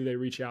 hopefully they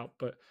reach out.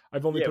 But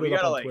I've only put it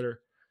up on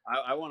Twitter.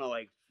 I want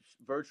to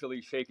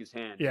virtually shake his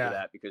hand for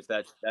that, because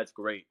that's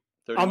great.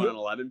 31 and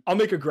 11. I'll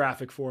make a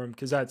graphic for him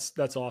because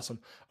that's awesome.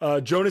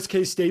 Jonas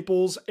K.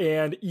 Staples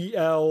and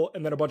EL,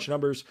 and then a bunch of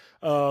numbers.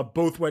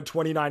 Both went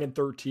 29 and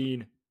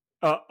 13.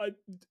 Phenomenal.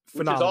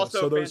 Which is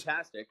also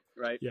fantastic,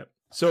 right? Yeah.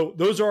 So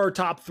those are our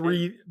top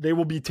 3. They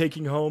will be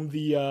taking home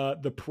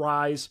the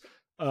prize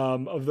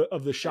of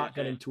the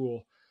shotgunning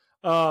tool.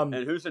 And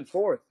who's in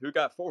 4th? Who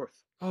got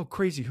 4th? Oh,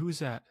 crazy! Who is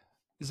that?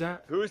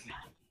 Who is that?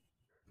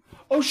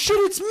 Oh shit!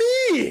 It's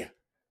me.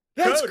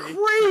 That's Cody.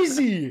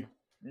 Crazy.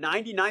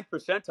 99th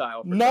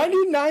percentile.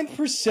 99th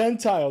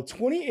percentile.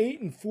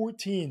 28 and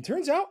 14.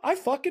 Turns out I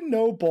fucking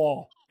know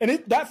ball,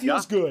 and that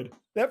feels good.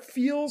 That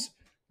feels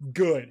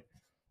good.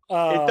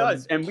 It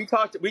does. And we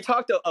talked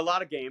a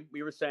lot of game.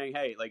 We were saying,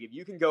 hey, if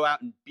you can go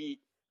out and beat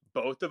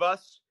both of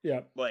us,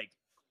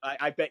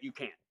 I bet you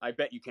can. I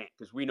bet you can,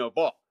 because we know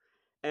ball.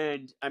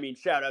 And I mean,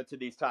 shout out to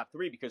these top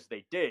 3 because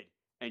they did,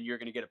 and you're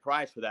going to get a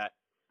prize for that.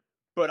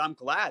 But I'm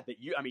glad that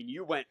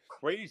you went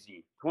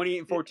crazy. 28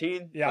 and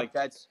 14. Yeah.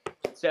 That's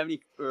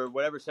 70 or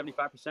whatever,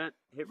 75%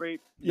 hit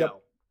rate. Yep.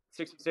 No,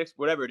 66,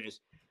 whatever it is.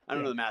 I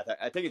don't know the math.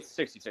 I think it's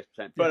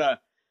 66%. But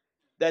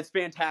that's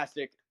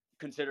fantastic,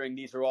 considering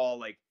these are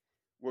all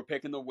we're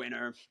picking the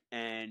winner,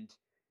 and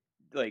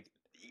like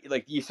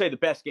you say, the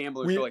best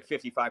gamblers are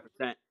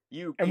 55%.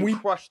 You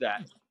crushed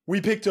that. We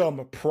picked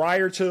them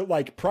prior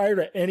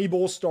to any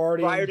bowl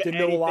starting. Didn't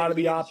know a lot of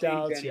the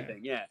opt-outs.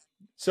 Yeah.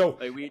 So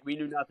we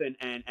knew nothing,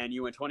 and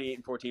you went 28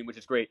 and 14, which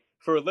is great.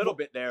 For a little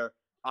bit there,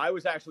 I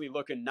was actually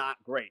looking not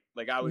great.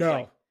 I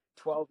was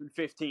 12 and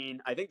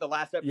 15. I think the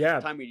last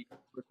time we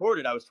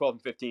recorded, I was 12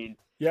 and 15.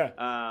 Yeah.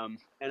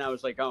 And I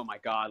was like, oh my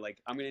God,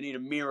 I'm gonna need a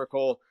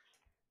miracle.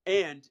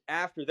 And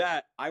after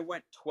that, I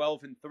went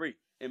 12 and 3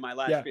 in my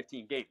last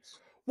 15 games.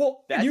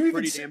 Well, that's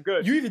pretty damn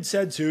good. You even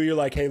said too, you're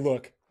like, hey,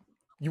 look,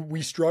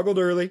 we struggled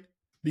early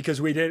because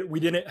we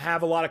didn't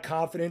have a lot of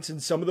confidence in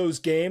some of those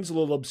games, a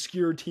little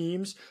obscure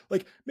teams.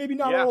 Maybe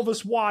not all of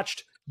us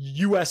watched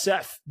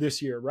USF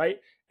this year, right?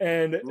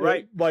 And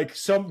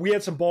we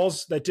had some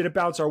balls that didn't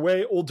bounce our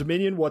way. Old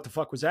Dominion, what the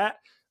fuck was that?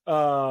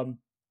 But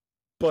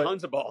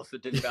tons of balls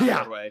that didn't bounce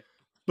our way.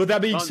 But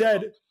that being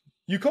said,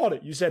 you called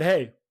it. You said,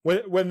 hey,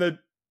 when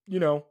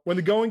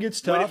the going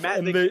gets tough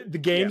and the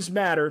games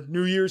matter,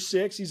 New Year's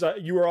 6, he's like,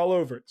 you were all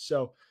over it.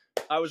 So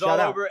I was all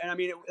over it. And I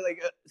mean,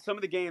 some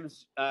of the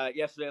games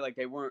yesterday,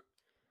 they weren't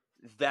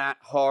that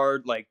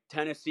hard.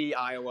 Tennessee,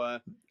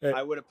 Iowa,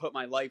 I would have put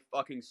my life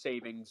fucking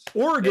savings.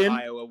 Oregon,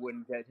 Iowa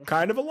wouldn't get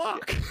kind of a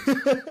lock.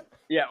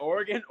 Yeah,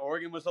 Oregon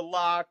was a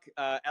lock.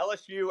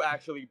 LSU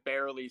actually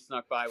barely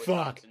snuck by with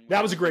Johnson,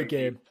 that was a great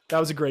game. That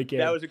was a great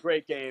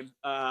game.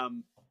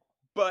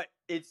 But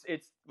it's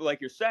like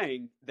you're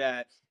saying,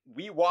 that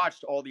we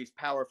watched all these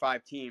Power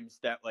 5 teams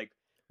that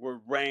were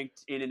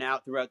ranked in and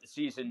out throughout the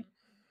season,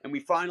 and we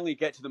finally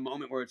get to the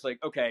moment where it's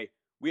okay,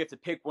 we have to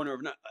pick one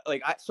over.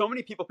 So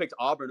many people picked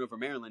Auburn over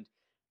Maryland,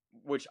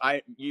 which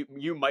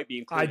you might be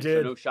included. I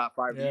did. So no shot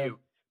fired to you.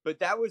 But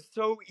that was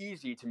so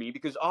easy to me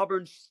because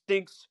Auburn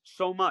stinks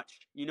so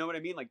much. You know what I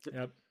mean?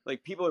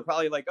 People are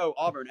probably oh,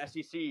 Auburn,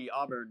 SEC,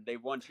 Auburn,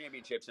 they've won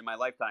championships in my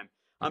lifetime.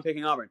 I'm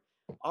picking Auburn.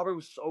 Auburn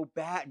was so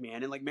bad,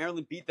 man. And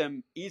Maryland beat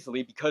them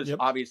easily because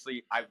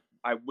obviously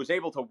I was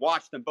able to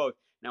watch them both.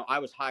 Now, I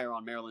was higher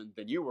on Maryland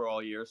than you were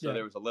all year, so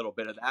there was a little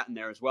bit of that in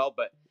there as well.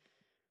 But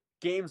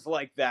games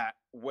like that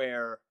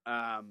where,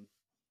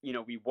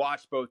 we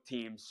watched both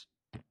teams,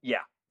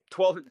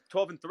 12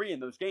 and 3 in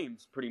those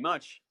games, pretty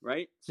much,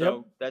 right?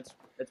 So that's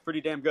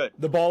pretty damn good.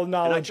 The ball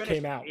knowledge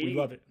came out. We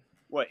love it.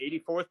 What,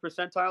 84th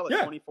percentile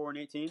at 24 and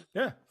 18?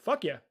 Yeah,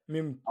 fuck yeah. I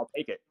mean, I'll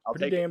take it.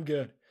 Pretty damn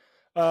good.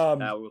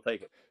 We'll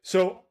take it.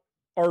 So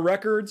our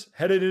records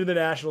headed into the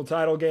national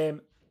title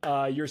game.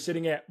 You're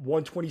sitting at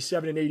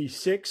 127 and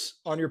 86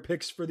 on your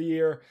picks for the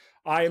year.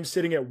 I am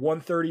sitting at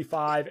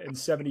 135 and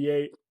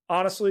 78.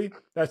 Honestly,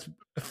 that's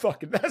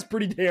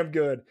pretty damn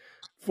good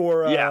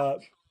for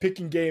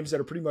picking games that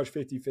are pretty much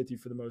 50-50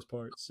 for the most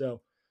part.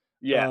 So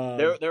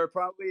there are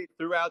probably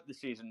throughout the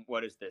season,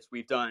 what is this?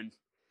 We've done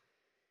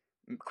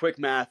quick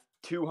math,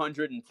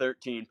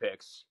 213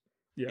 picks.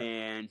 Yeah.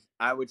 And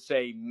I would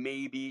say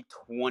maybe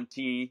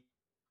 20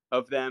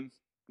 of them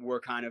were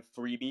kind of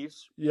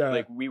freebies.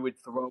 Yeah. We would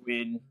throw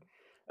in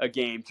a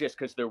game just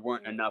because there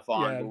weren't enough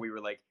on where we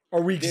were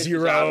or week This is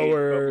 0 out east, but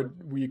or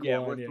week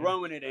 1. we're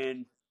throwing it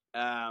in.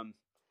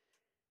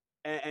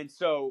 And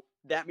so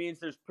that means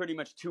there's pretty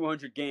much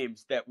 200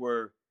 games that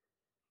were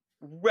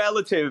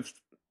relative,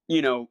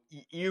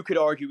 you could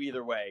argue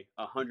either way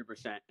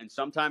 100%. And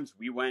sometimes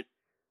we went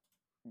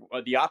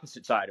the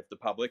opposite side of the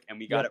public and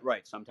we got it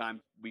right.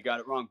 Sometimes we got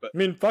it wrong. But I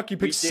mean, fuck, you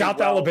picked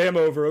South Alabama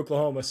over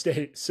Oklahoma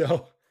State.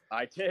 So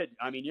I did.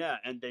 I mean, yeah.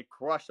 And they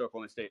crushed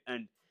Oklahoma State.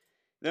 And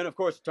then, of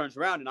course, it turns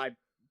around and I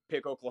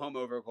pick Oklahoma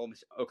over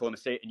Oklahoma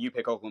State, and you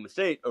pick Oklahoma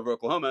State over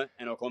Oklahoma,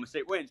 and Oklahoma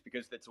State wins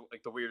because that's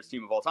like the weirdest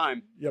team of all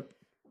time. Yep.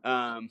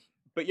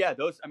 But yeah,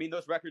 those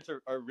records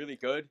are really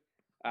good.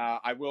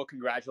 I will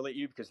congratulate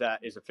you because that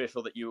is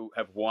official that you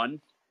have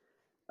won.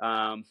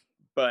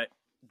 But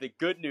the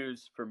good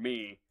news for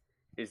me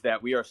is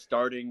that we are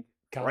starting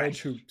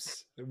college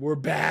hoops. We're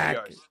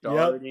back. We are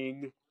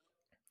starting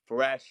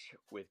fresh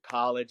with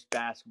college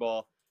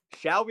basketball.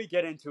 Shall we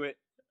get into it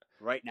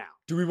right now?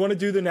 Do we want to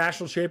do the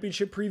national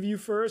championship preview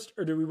first,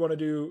 or do we want to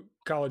do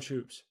college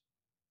hoops?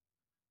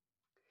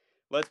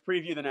 Let's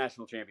preview the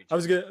national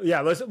championship.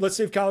 Let's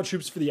save college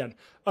hoops for the end.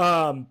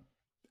 All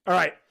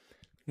right.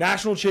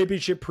 National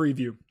championship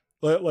preview.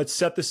 Let's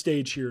set the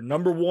stage here.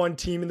 Number 1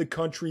 team in the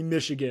country,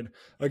 Michigan,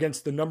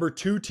 against the number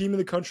 2 team in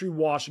the country,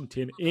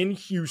 Washington, in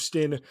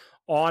Houston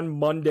on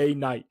Monday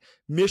night.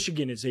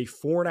 Michigan is a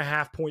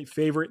 4.5-point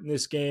favorite in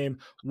this game.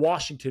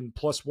 Washington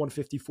plus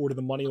 154 to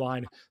the money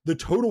line. The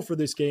total for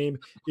this game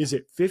is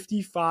at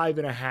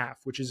 55.5,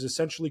 which is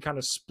essentially kind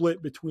of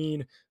split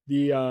between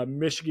the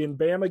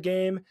Michigan-Bama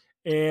game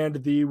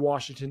and the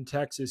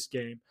Washington-Texas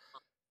game.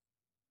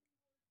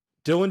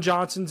 Dylan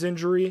Johnson's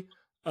injury.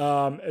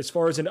 As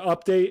far as an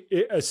update,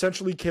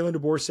 essentially Kalen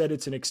DeBoer said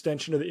it's an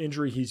extension of the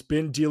injury he's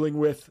been dealing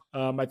with.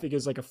 I think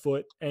it's like a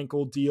foot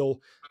ankle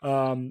deal.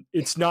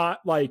 It's not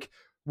like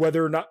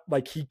whether or not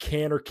like he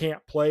can or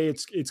can't play.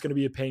 It's going to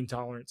be a pain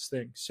tolerance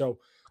thing. So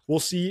we'll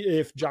see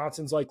if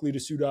Johnson's likely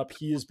to suit up.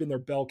 He has been their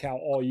bell cow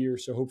all year,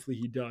 so hopefully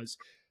he does.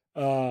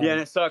 And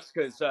it sucks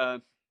because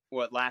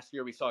last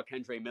year we saw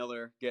Kendre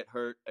Miller get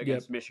hurt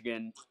against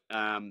Michigan,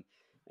 and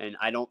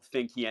I don't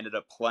think he ended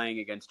up playing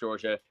against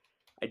Georgia.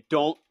 I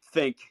don't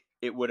think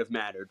it would have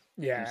mattered,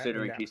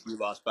 considering TCU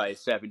lost by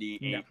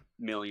 78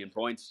 million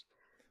points.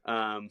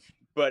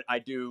 But I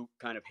do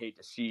kind of hate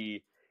to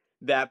see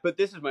that. But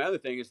this is my other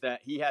thing, is that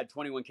he had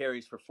 21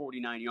 carries for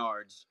 49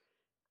 yards.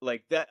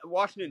 Like that,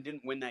 Washington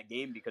didn't win that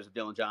game because of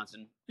Dylan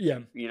Johnson. Yeah.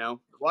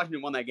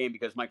 Washington won that game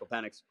because Michael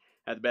Penix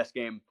had the best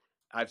game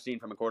I've seen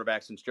from a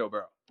quarterback since Joe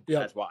Burrow. Yeah.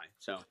 That's why.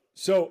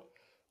 So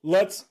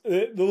let's,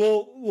 the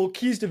little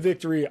keys to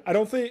victory.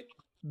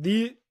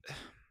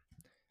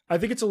 I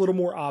think it's a little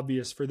more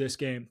obvious for this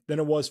game than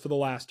it was for the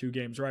last 2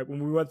 games, right?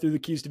 When we went through the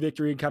keys to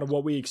victory and kind of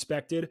what we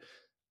expected,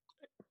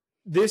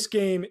 this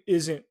game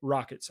isn't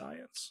rocket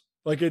science.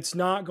 Like, it's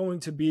not going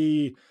to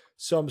be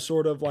some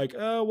sort of like,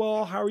 oh,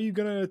 well, how are you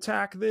going to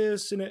attack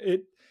this? And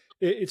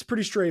it's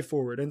pretty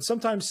straightforward. And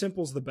sometimes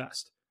simple's the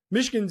best.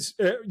 Michigan's,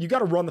 you got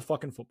to run the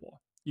fucking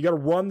football. You got to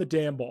run the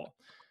damn ball.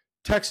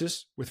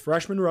 Texas, with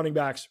freshman running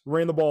backs,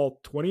 ran the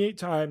ball 28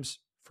 times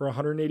for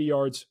 180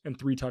 yards and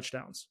 3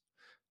 touchdowns.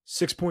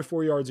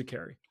 6.4 yards a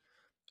carry.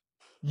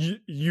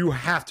 You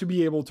have to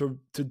be able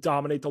to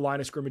dominate the line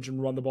of scrimmage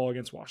and run the ball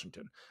against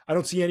Washington. I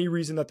don't see any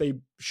reason that they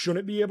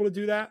shouldn't be able to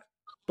do that,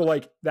 but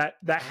like that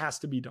has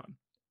to be done.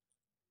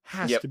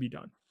 Has to be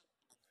done.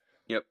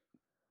 Yep.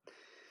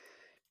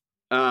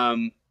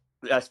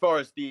 As far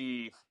as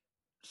the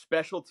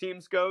special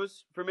teams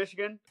goes for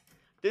Michigan,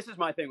 this is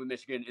my thing with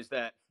Michigan, is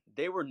that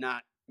they were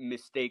not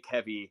mistake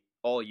heavy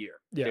all year.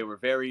 Yeah. They were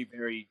very,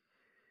 very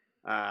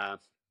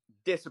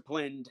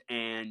disciplined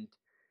and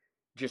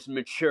just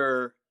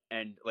mature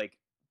and like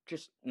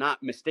just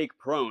not mistake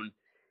prone.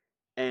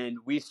 And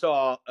we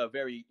saw a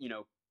very,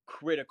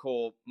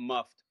 critical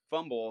muffed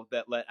fumble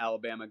that let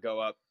Alabama go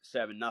up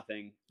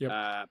 7-0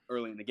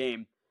 early in the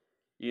game,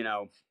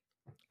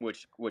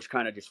 which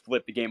kind of just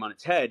flipped the game on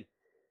its head.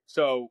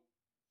 So,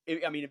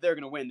 if they're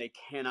going to win, they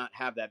cannot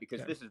have that,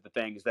 because this is the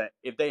thing, is that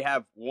if they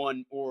have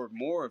one or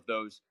more of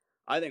those,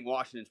 I think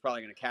Washington's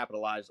probably going to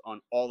capitalize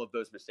on all of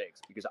those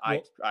mistakes, because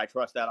I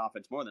trust that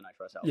offense more than I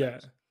trust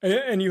Alabama. Yeah,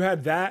 and you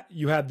had that.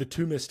 You had the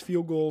 2 missed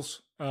field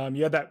goals.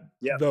 You had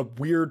the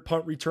weird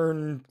punt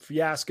return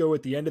fiasco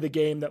at the end of the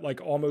game that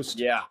like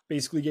almost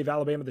basically gave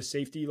Alabama the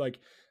safety. Like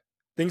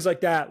things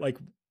like that. Like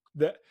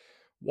that,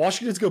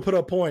 Washington's going to put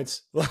up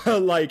points.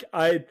 Like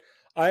I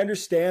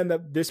understand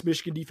that this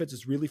Michigan defense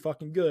is really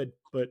fucking good,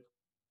 but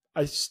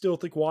I still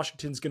think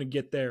Washington's going to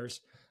get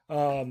theirs.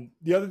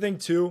 The other thing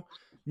too,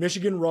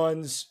 Michigan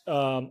runs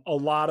a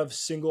lot of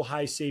single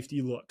high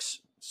safety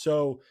looks.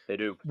 So they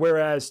do.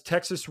 Whereas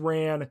Texas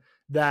ran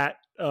that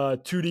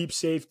 2 deep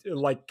safety,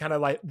 like kind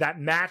of like that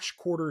match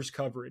quarters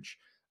coverage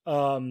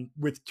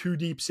with 2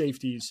 deep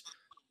safeties.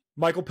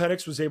 Michael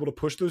Penix was able to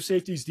push those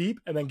safeties deep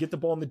and then get the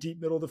ball in the deep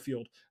middle of the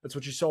field. That's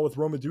what you saw with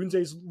Roma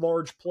Dunze's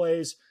large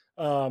plays.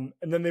 And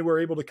then they were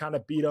able to kind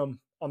of beat them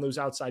on those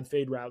outside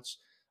fade routes.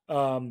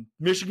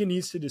 Michigan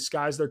needs to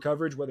disguise their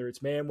coverage, whether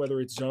it's man, whether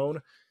it's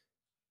zone,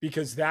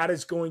 because that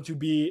is going to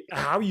be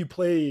how you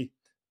play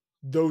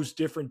those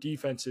different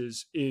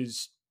defenses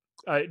is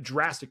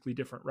drastically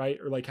different, right?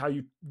 Or like how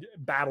you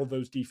battle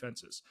those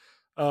defenses.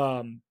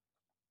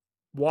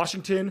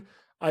 Washington,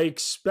 I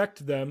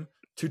expect them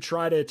to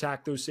try to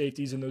attack those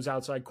safeties and those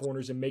outside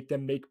corners and make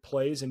them make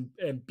plays and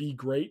be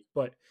great.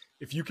 But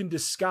if you can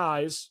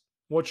disguise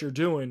what you're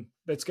doing,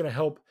 that's going to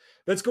help.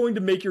 That's going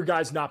to make your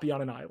guys not be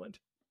on an island,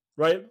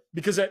 right?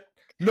 Because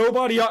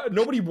nobody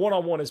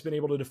one-on-one has been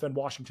able to defend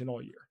Washington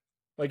all year.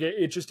 Like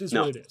it just is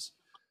what it is.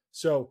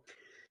 So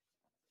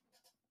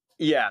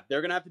yeah,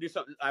 they're going to have to do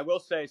something. I will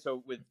say,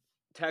 so with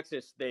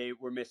Texas, they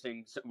were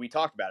missing, we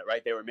talked about it,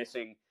 right? They were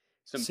missing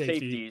some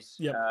safeties,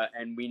 yep.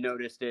 And we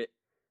noticed it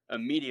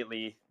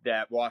immediately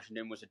that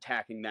Washington was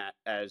attacking that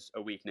as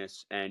a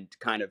weakness and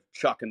kind of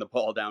chucking the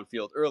ball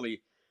downfield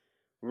early.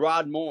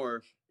 Rod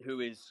Moore, who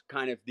is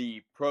kind of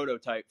the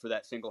prototype for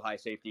that single high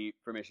safety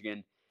for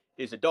Michigan,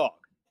 is a dog.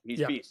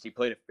 He's a beast. He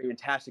played a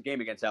fantastic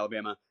game against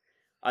Alabama.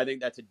 I think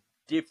that's a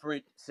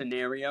different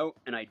scenario,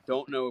 and I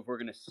don't know if we're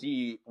going to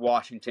see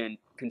Washington,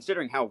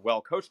 considering how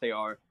well coached they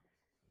are,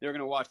 they're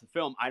going to watch the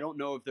film. I don't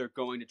know if they're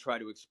going to try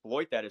to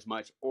exploit that as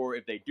much, or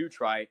if they do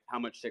try, how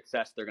much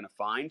success they're going to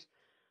find.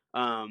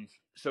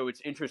 So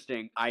it's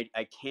interesting. I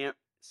can't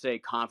say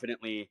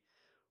confidently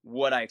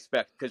what I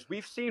expect, because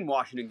we've seen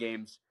Washington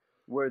games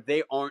where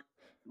they aren't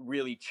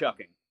really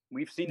chucking.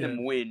 We've seen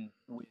them win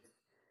with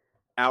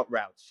out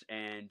routes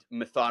and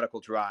methodical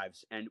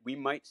drives, and we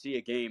might see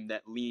a game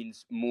that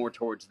leans more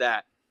towards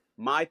that.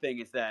 My thing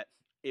is that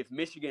if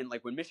Michigan,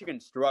 like when Michigan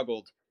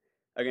struggled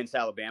against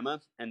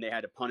Alabama and they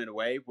had to punt it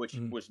away, which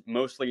was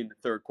mostly in the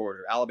third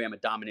quarter, Alabama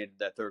dominated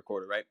that third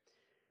quarter, right?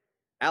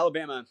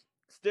 Alabama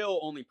still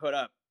only put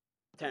up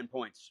 10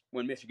 points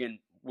when Michigan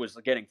was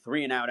getting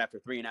 3 and out after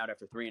 3 and out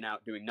after 3 and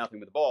out, doing nothing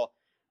with the ball.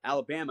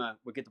 Alabama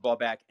would get the ball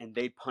back and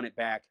they'd punt it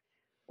back,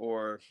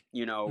 or,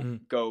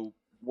 go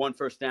 1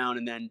 first down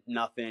and then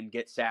nothing,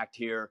 get sacked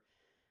here.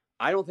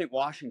 I don't think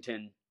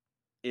Washington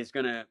is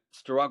going to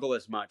struggle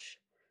as much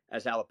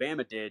as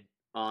Alabama did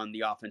on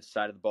the offensive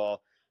side of the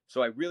ball.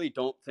 So I really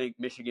don't think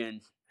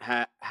Michigan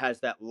has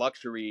that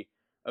luxury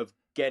of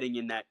getting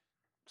in that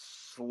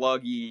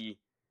sluggy,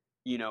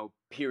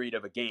 period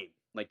of a game.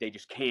 Like they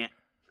just can't.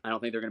 I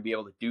don't think they're going to be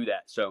able to do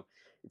that. So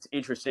it's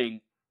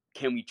interesting.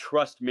 Can we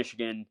trust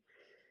Michigan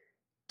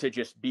to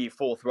just be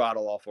full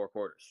throttle all 4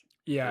 quarters?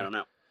 Yeah. I don't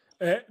know.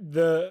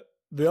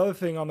 The other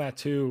thing on that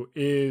too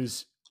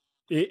is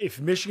if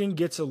Michigan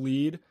gets a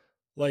lead,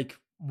 like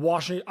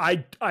Washington,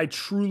 I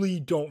truly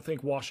don't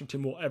think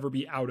Washington will ever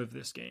be out of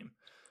this game.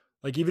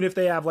 Like even if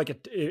they have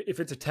if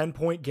it's a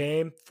 10-point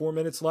game, 4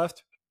 minutes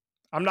left,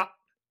 I ain't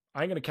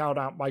going to count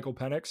out Michael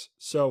Penix.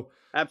 So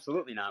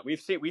absolutely not.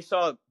 We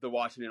saw the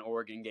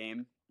Washington-Oregon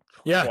game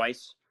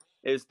twice.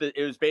 It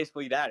was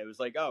basically that. It was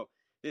like, oh,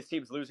 this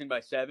team's losing by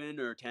 7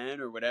 or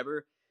 10 or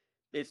whatever.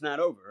 It's not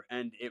over.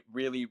 And it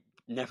really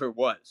never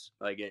was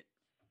like it.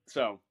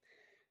 So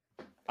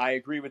I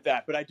agree with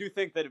that. But I do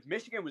think that if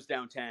Michigan was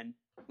down 10,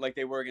 like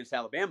they were against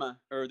Alabama,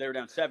 or they were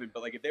down 7,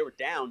 but like if they were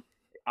down,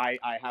 I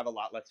have a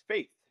lot less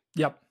faith.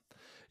 Yep.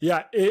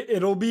 Yeah.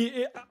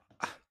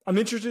 I'm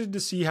interested to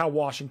see how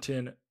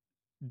Washington,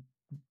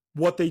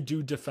 what they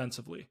do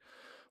defensively.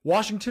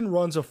 Washington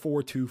runs a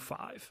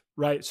 4-2-5,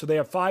 right? So they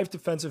have 5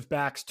 defensive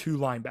backs, 2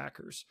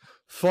 linebackers.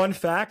 Fun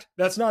fact,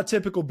 that's not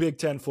typical Big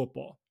Ten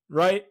football,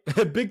 right?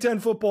 Big Ten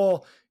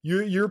football,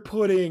 you're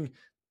putting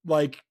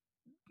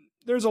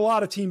there's a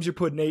lot of teams you're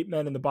putting 8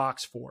 men in the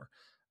box for.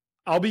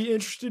 I'll be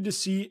interested to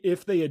see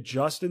if they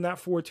adjust in that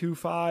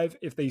 4-2-5,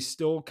 if they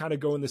still kind of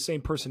go in the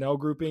same personnel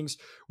groupings.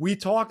 We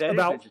talked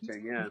about,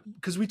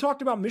 because we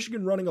talked about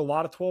Michigan running a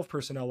lot of 12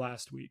 personnel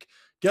last week.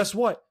 Guess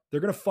what? They're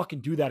going to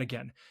fucking do that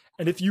again.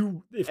 And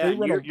you're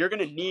going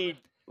to need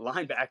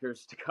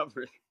linebackers to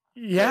cover.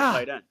 Yeah.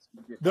 Tight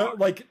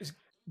ends.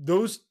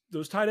 Those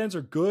tight ends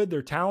are good.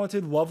 They're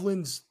talented.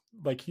 Loveland's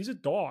he's a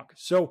dog.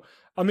 So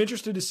I'm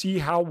interested to see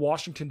how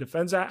Washington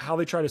defends that, how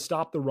they try to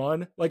stop the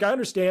run. I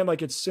understand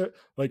it's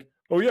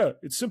oh yeah,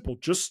 it's simple.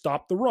 Just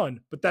stop the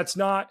run. But that's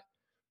not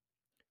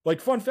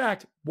fun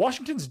fact.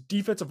 Washington's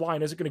defensive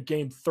line isn't going to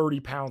gain 30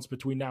 pounds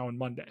between now and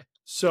Monday.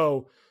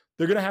 So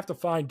they're going to have to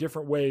find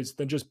different ways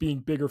than just being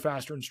bigger,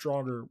 faster, and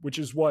stronger, which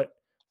is what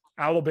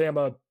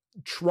Alabama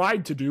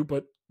tried to do,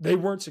 but they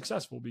weren't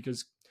successful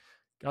because,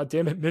 God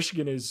damn it,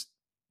 Michigan is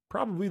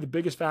probably the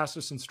biggest,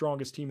 fastest, and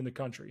strongest team in the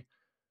country.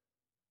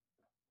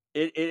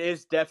 It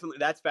is definitely,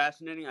 that's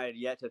fascinating. I had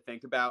yet to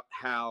think about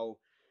how,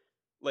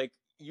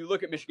 you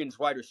look at Michigan's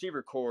wide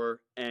receiver core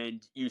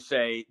and you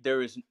say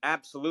there is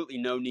absolutely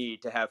no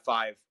need to have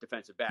 5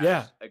 defensive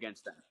backs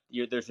against them.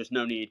 There's just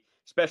no need,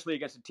 especially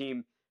against a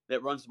team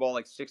that runs the ball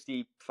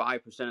 65%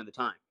 of the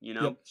time,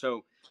 Yep.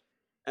 So,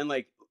 and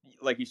like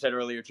you said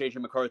earlier, J.J.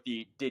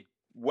 McCarthy did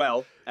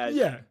well as,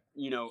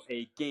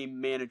 a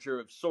game manager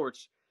of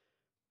sorts,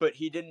 but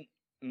he didn't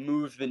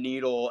move the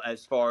needle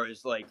as far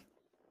as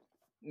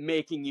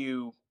making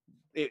you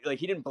he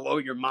didn't blow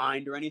your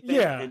mind or anything.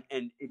 Yeah.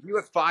 And if you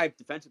have 5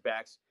 defensive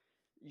backs,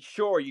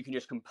 sure, you can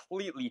just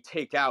completely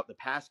take out the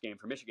pass game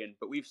for Michigan,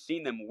 but we've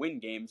seen them win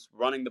games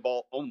running the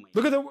ball only.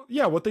 Look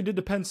at what they did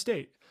to Penn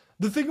State.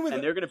 The thing with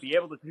and they're going to be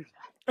able to do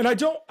that. And I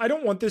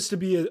don't want this to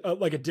be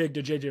like a dig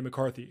to JJ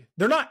McCarthy.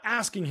 They're not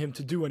asking him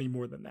to do any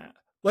more than that.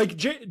 Like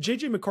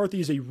JJ McCarthy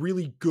is a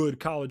really good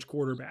college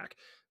quarterback.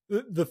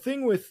 The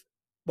thing with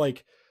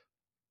like,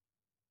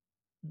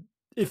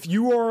 if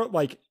you are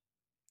like,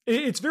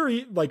 it's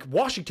very like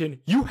Washington,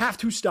 you have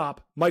to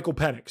stop Michael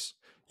Penix.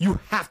 You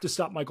have to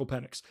stop Michael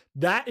Penix.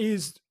 That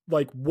is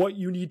like what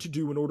you need to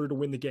do in order to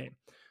win the game.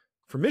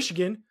 For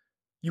Michigan,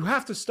 you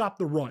have to stop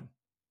the run,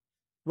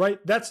 right?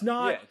 That's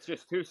not. Yeah, it's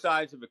just two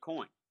sides of a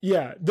coin.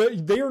 Yeah,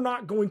 they are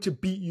not going to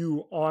beat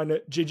you on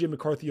JJ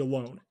McCarthy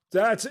alone.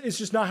 It's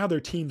just not how their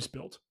team's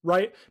built,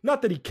 right?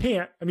 Not that he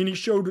can't. I mean, he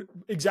showed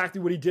exactly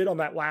what he did on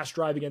that last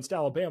drive against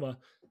Alabama.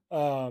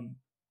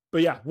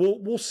 But yeah,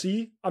 we'll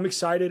see. I'm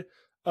excited.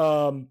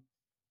 So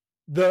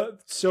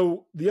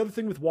the other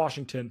thing with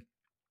Washington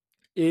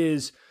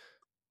is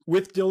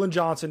with Dylan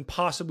Johnson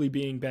possibly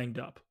being banged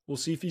up. We'll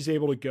see if he's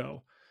able to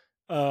go.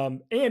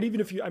 And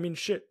even if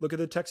look at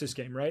the Texas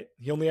game, right?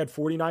 He only had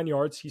 49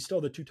 yards. He still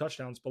had the 2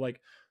 touchdowns, but like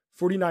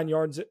 49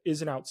 yards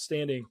isn't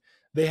outstanding.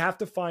 They have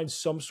to find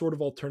some sort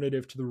of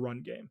alternative to the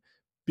run game,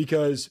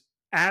 because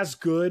as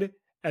good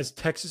as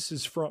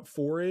Texas's front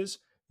 4 is,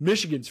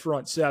 Michigan's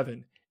front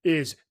 7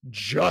 is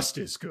just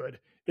as good,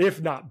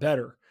 if not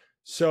better.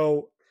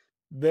 So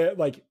they're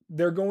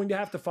going to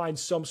have to find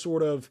some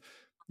sort of,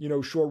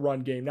 short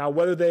run game. Now,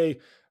 whether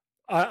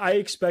I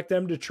expect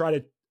them to try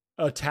to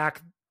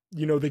attack,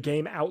 the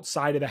game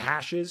outside of the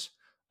hashes,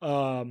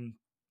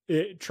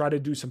 try to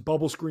do some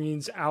bubble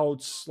screens,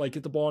 outs, like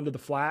get the ball into the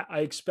flat. I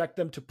expect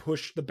them to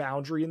push the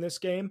boundary in this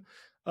game.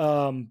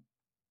 But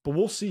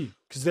we'll see,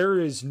 because there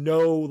is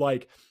no,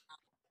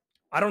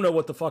 I don't know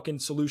what the fucking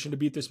solution to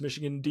beat this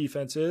Michigan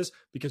defense is,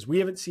 because we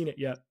haven't seen it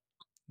yet.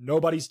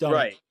 Nobody's done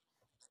right. it.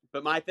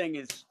 But my thing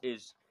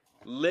is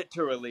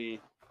literally,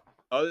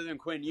 other than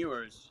Quinn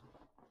Ewers,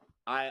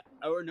 other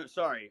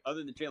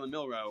than Jalen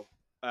Milroe,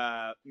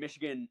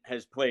 Michigan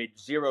has played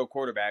 0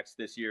 quarterbacks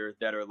this year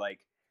that are like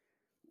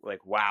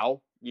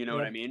wow, you know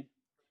what I mean?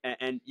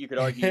 And you could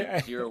argue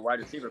 0 wide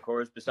receiver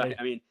cores beside.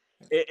 I mean,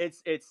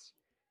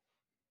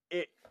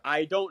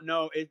 I don't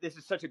know. This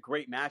is such a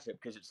great matchup,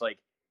 because it's like,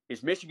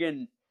 is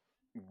Michigan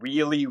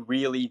really,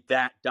 really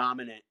that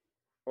dominant,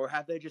 or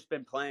have they just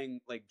been playing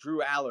like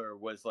Drew Aller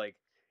was like,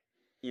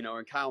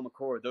 and Kyle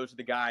McCord? Those are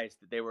the guys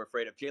that they were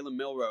afraid of. Jalen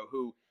Milroe,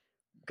 who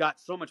got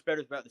so much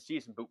better throughout the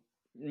season, but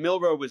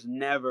Milroe was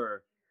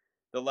never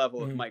the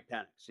level of Mike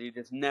Penix. He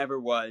just never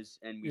was,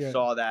 and we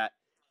saw that.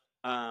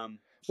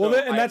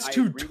 That's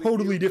two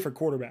totally different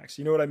quarterbacks.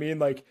 You know what I mean?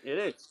 Like, it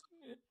is.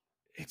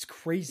 It's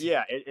crazy.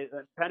 Yeah,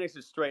 Penix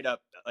is straight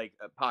up like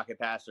a pocket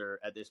passer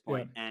at this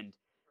point, and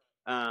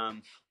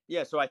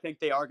so I think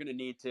they are going to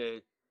need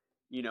to,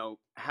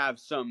 have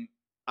some.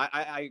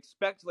 I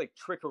expect like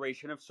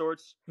trickeration of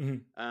sorts,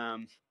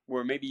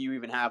 where maybe you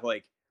even have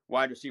like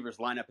wide receivers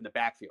line up in the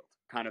backfield,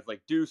 kind of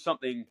like do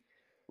something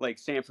like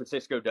San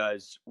Francisco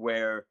does,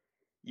 where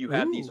you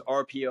have these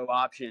RPO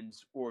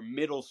options or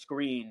middle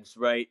screens,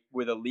 right,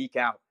 with a leak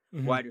out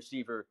wide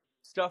receiver,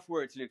 stuff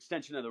where it's an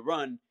extension of the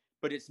run,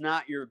 but it's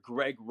not your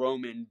Greg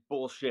Roman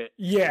bullshit.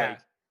 Yeah.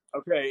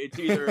 Okay, it's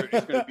going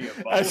to be a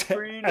bubble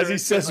screen, as he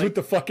says, with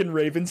the fucking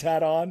Ravens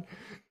hat on.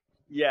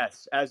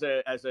 Yes, as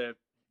a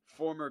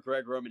former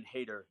Greg Roman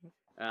hater,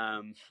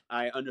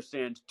 I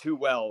understand too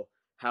well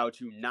how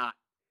to not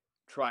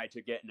try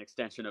to get an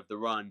extension of the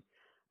run.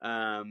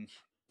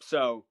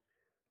 So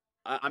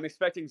I'm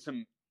expecting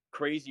some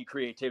crazy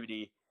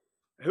creativity.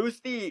 Who's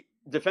the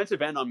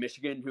defensive end on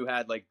Michigan who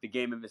had like the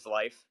game of his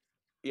life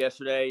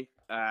yesterday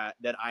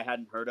that I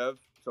hadn't heard of?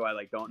 So I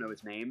don't know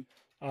his name.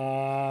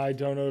 I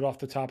don't know it off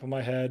the top of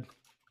my head.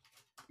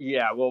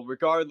 Yeah, well,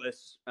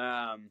 regardless,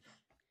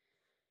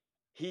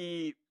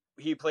 he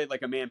played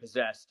like a man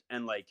possessed,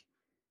 and like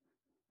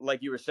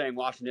you were saying,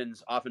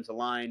 Washington's offensive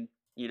line,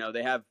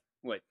 they have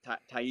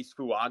Thais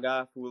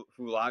Fulaga.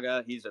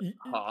 He's a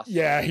hoss.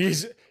 Yeah,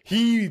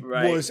 he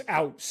was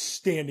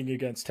outstanding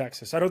against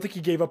Texas. I don't think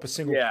he gave up a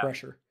single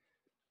pressure.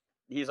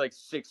 He's like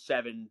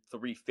 6'7",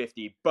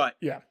 350, but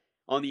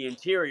on the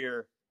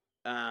interior,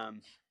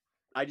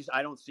 I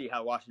don't see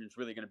how Washington's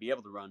really going to be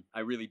able to run.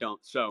 I really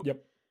don't. So,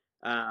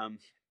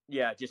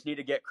 just need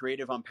to get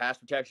creative on pass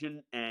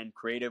protection and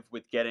creative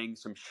with getting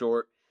some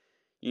short,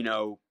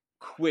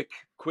 quick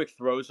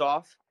throws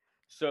off,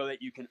 so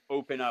that you can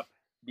open up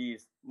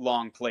these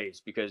long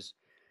plays, because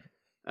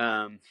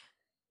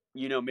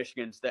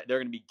Michigan's that they're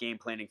going to be game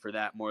planning for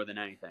that more than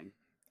anything.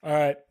 All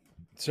right,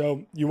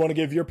 so you want to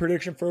give your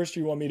prediction first,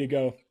 or you want me to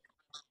go?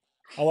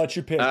 I'll let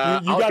you pick.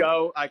 I'll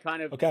go.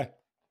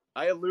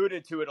 I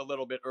alluded to it a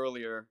little bit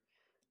earlier,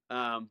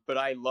 but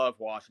I love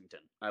Washington.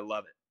 I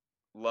love it.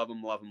 Love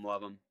them.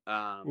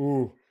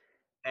 Ooh.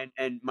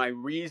 And my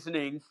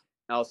reasoning,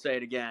 I'll say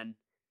it again,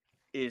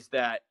 is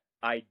that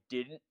I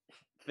didn't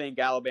think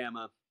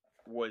Alabama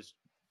was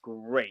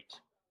great,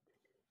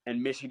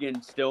 and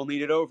Michigan still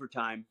needed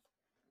overtime,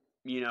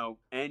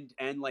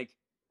 and like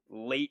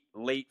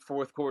late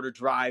fourth quarter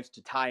drives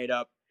to tie it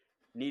up,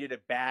 needed a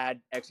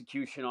bad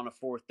execution on a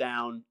fourth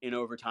down in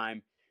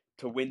overtime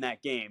to win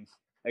that game.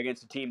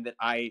 against a team that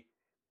I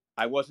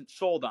wasn't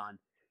sold on.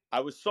 I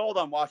was sold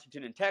on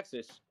Washington and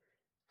Texas,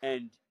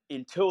 and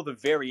until the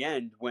very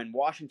end, when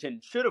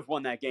Washington should have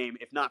won that game,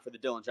 if not for the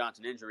Dillon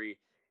Johnson injury,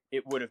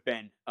 it would have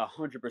been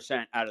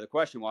 100% out of the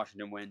question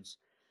Washington wins.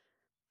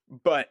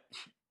 But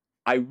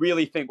I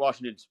really think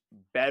Washington's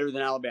better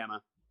than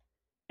Alabama,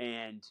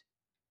 and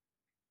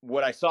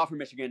what I saw from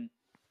Michigan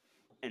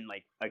and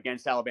like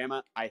against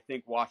Alabama, I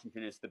think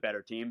Washington is the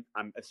better team.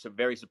 I'm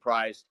very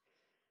surprised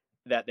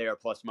that they are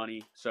plus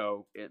money,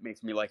 so it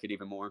makes me like it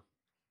even more.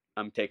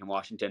 I'm taking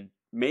Washington.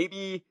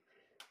 Maybe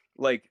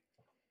like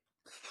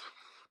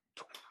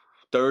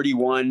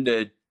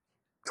 31-20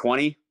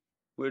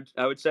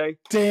 I would say.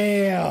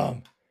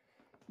 Damn.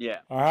 Yeah.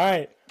 All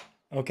right.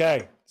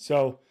 Okay.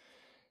 So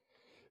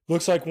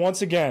looks like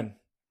once again,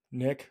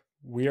 Nick,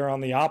 we are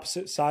on the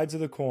opposite sides of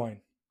the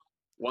coin.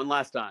 One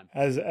last time.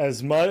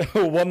 As much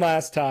one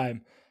last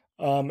time.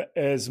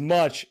 As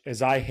much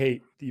as I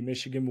hate the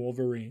Michigan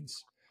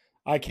Wolverines,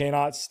 I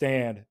cannot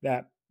stand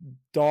that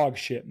dog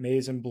shit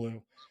maize and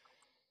blue.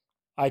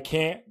 I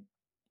can't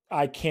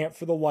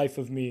for the life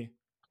of me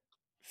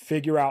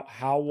figure out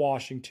how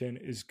Washington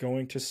is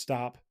going to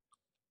stop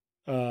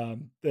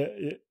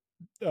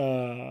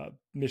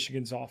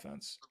Michigan's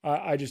offense.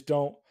 I just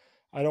don't.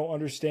 I don't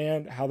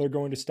understand how they're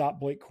going to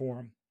stop Blake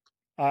Corum.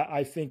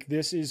 I think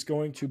this is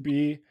going to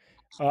be.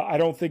 I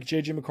don't think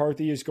J.J.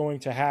 McCarthy is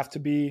going to have to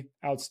be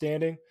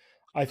outstanding.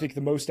 I think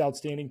the most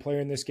outstanding player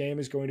in this game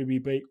is going to be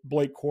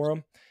Blake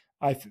Corum.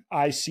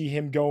 I see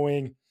him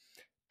going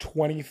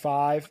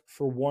 25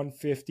 for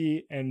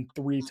 150 and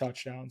 3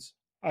 touchdowns.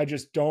 I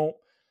just don't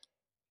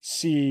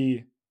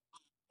see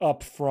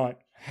up front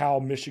how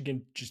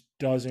Michigan just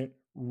doesn't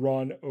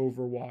run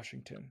over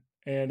Washington.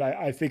 And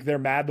I think they're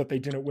mad that they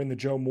didn't win the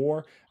Joe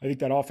Moore. I think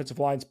that offensive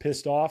line's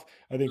pissed off.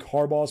 I think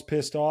Harbaugh's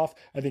pissed off.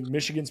 I think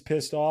Michigan's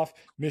pissed off.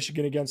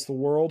 Michigan against the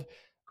world.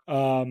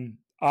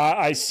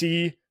 I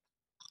see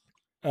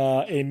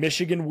a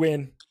Michigan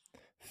win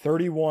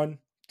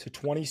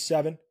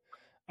 31-27.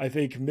 I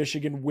think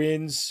Michigan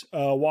wins.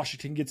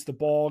 Washington gets the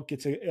ball,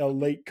 gets a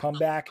late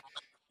comeback,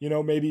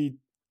 maybe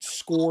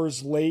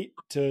scores late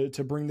to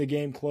bring the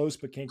game close,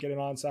 but can't get an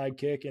onside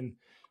kick. And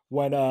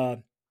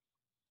when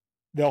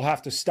they'll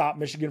have to stop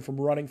Michigan from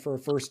running for a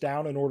first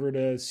down in order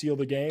to seal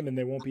the game, and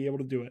they won't be able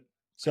to do it.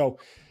 So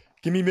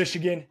give me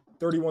Michigan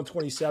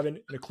 31-27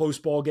 in a close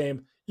ball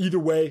game. Either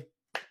way,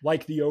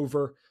 like the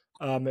over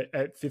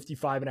at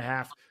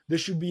 55.5.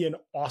 This should be an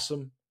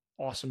awesome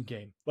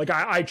game. Like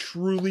I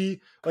truly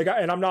like,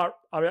 and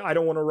I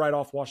don't want to write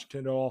off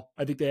Washington at all.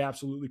 I think they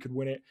absolutely could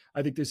win it.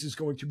 I think this is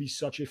going to be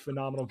such a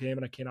phenomenal game,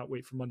 and I cannot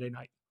wait for Monday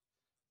night.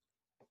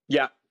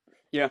 Yeah.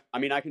 I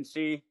mean, I can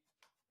see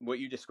what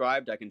you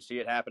described. I can see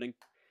it happening.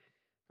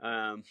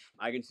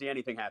 I can see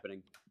anything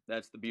happening.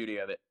 That's the beauty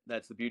of it.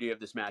 That's the beauty of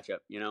this matchup,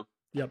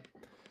 Yep.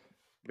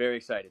 Very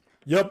excited.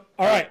 Yep.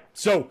 All right.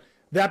 So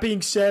that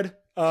being said,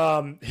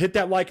 hit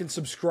that like and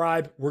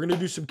subscribe. We're going to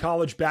do some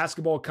college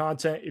basketball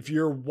content. If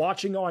you're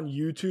watching on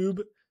YouTube,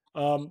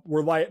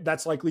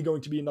 that's likely going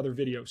to be another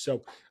video.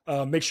 So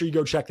make sure you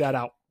go check that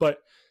out. But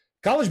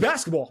college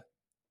basketball,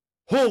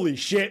 holy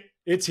shit,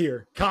 it's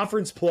here.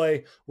 Conference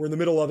play. We're in the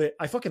middle of it.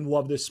 I fucking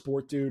love this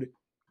sport, dude.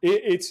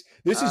 This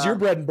is your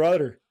bread and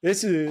butter.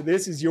 This is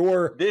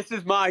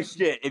my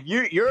shit. If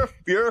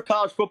you're a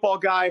college football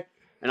guy,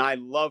 and I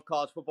love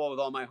college football with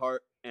all my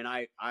heart, and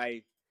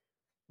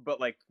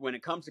but like when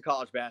it comes to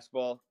college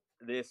basketball,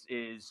 this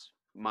is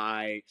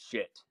my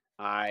shit.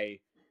 I'm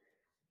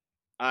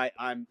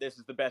this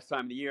is the best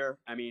time of the year.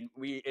 I mean,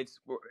 we're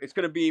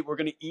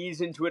going to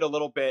ease into it a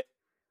little bit.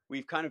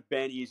 We've kind of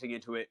been easing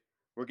into it.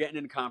 We're getting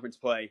into conference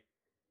play.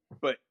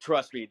 But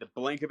trust me, the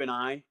blink of an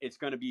eye, it's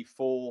going to be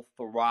full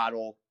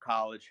throttle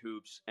college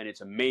hoops, and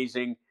it's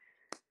amazing.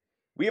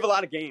 We have a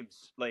lot of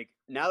games. Like,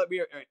 now that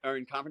we are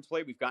in conference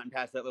play, we've gotten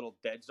past that little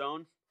dead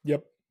zone.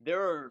 Yep.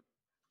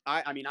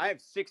 I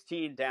have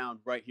 16 down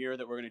right here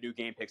that we're going to do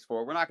game picks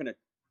for. We're not going to,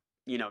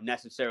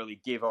 necessarily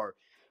give our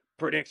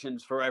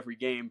predictions for every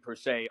game per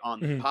se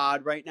on the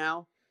pod right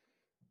now.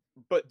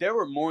 But there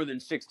were more than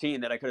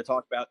 16 that I could have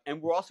talked about.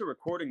 And we're also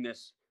recording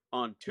this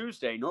on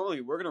Tuesday. Normally,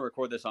 we're going to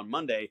record this on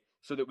Monday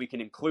so that we can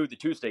include the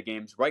Tuesday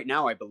games. Right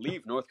now, I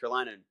believe North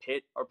Carolina and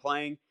Pitt are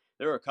playing.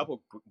 There are a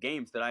couple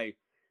games that I,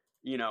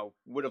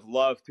 would have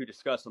loved to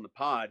discuss on the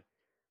pod.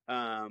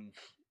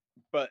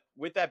 But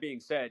with that being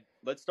said,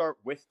 let's start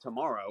with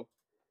tomorrow.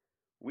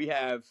 We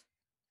have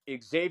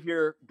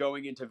Xavier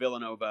going into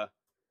Villanova,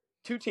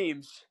 two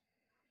teams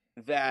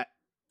that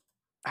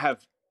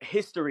have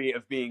history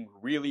of being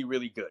really,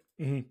 really good.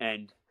 Mm-hmm.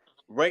 And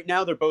right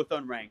now, they're both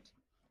unranked,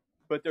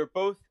 but they're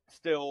both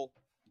still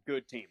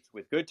good teams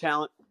with good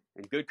talent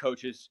and good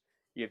coaches.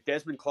 You have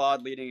Desmond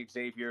Claude leading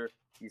Xavier.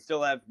 You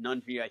still have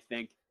Nunvi, I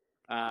think.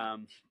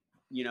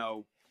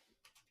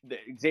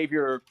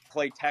 Xavier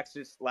played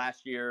Texas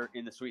last year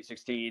in the Sweet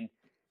 16,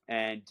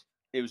 and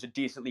it was a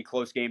decently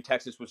close game.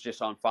 Texas was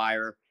just on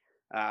fire.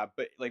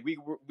 But like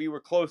we were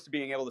close to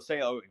being able to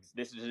say, oh,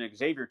 this is an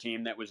Xavier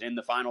team that was in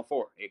the Final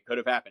Four. It could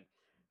have happened.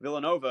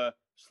 Villanova,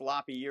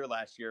 sloppy year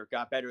last year,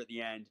 got better at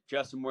the end.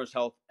 Justin Moore's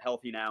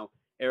healthy now.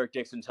 Eric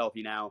Dixon's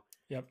healthy now.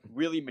 Yep.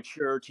 Really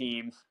mature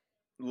team,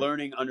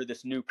 learning under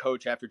this new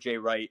coach after Jay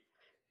Wright.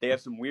 They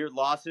have some weird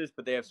losses,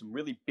 but they have some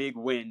really big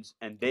wins,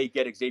 and they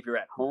get Xavier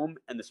at home,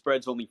 and the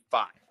spread's only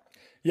 5.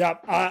 Yeah,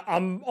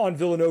 I'm on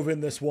Villanova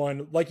in this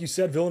one. Like you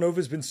said,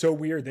 Villanova's been so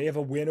weird. They have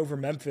a win over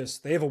Memphis.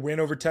 They have a win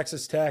over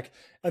Texas Tech.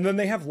 And then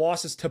they have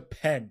losses to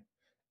Penn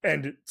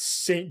and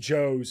St.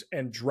 Joe's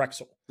and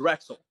Drexel.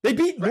 They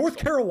beat North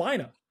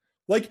Carolina.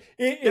 Like,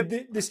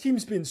 this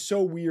team's been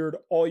so weird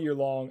all year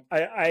long.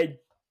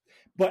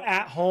 But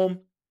at home,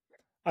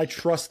 I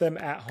trust them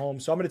at home.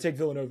 So I'm going to take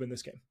Villanova in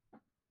this game.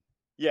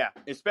 Yeah,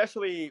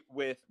 especially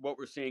with what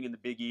we're seeing in the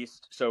Big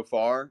East so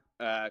far,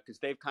 because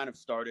they've kind of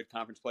started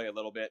conference play a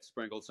little bit,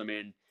 sprinkled some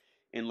in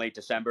late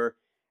December,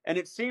 and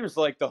it seems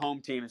like the home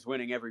team is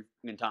winning every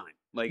time.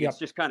 Like, It's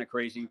just kind of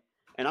crazy,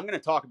 and I'm going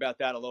to talk about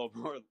that a little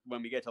more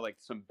when we get to like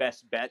some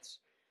best bets.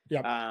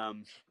 Yeah.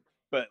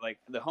 But like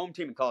the home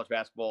team in college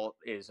basketball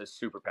is a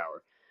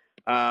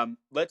superpower.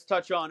 Let's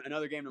touch on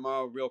another game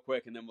tomorrow real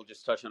quick, and then we'll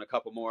just touch on a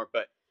couple more.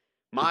 But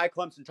my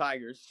Clemson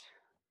Tigers,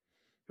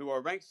 who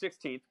are ranked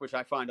 16th, which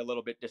I find a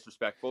little bit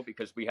disrespectful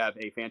because we have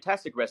a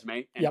fantastic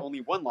resume and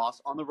only one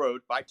loss on the road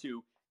by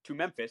 2 to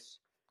Memphis,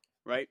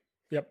 right?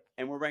 Yep.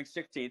 And we're ranked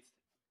 16th.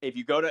 If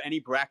you go to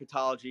any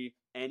bracketology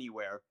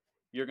anywhere,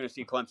 you're going to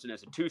see Clemson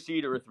as a 2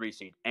 seed or a 3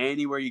 seed.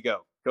 Anywhere you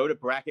go to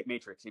Bracket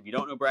Matrix. If you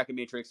don't know Bracket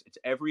Matrix, it's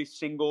every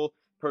single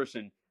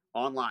person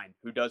online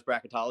who does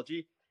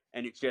bracketology,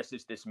 and it's just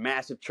this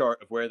massive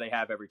chart of where they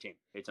have every team.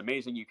 It's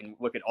amazing. You can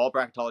look at all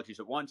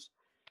bracketologies at once.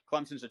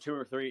 Clemson's a 2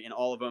 or 3 in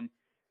all of them.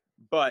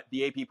 But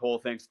the AP poll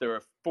thinks they're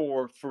a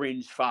 4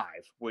 fringe 5,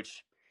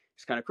 which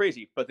is kind of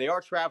crazy. But they are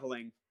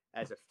traveling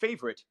as a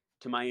favorite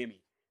to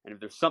Miami. And if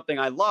there's something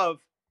I love,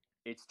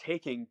 it's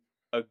taking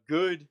a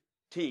good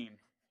team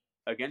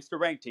against a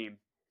ranked team,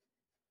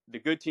 the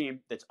good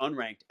team that's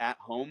unranked at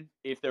home,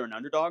 if they're an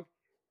underdog.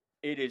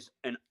 It is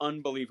an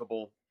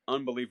unbelievable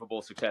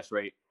success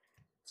rate.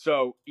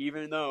 So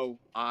even though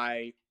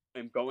I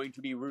am going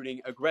to be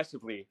rooting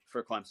aggressively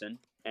for Clemson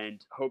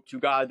and hope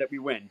to God that we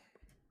win,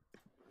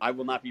 I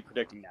will not be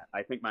predicting that.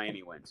 I think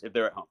Miami wins if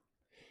they're at home.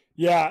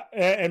 Yeah,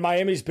 and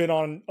Miami's been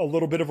on a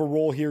little bit of a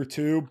roll here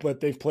too,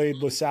 but they've played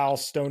LaSalle,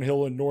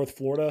 Stonehill, and North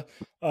Florida.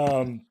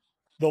 The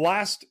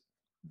last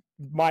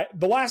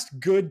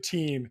good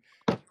team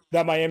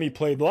that Miami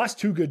played, the last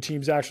 2 good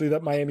teams actually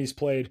that Miami's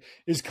played,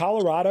 is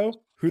Colorado,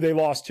 who they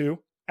lost to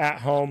at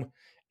home,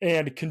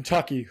 and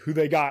Kentucky, who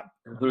they got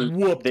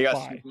whooped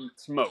by.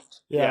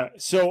 Smoked. Yeah.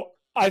 So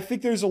I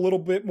think there's a little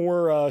bit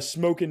more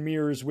smoke and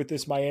mirrors with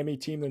this Miami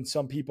team than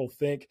some people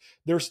think.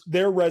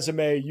 Their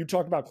resume, you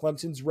talk about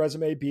Clemson's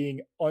resume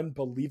being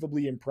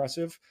unbelievably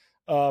impressive.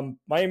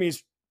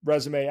 Miami's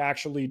resume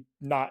actually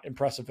not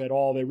impressive at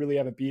all. They really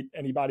haven't beat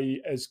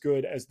anybody as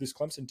good as this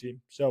Clemson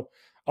team. So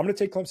I'm going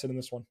to take Clemson in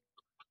this one.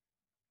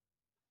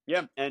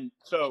 Yeah, and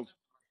so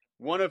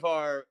one of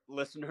our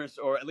listeners,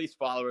 or at least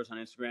followers on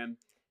Instagram,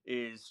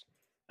 is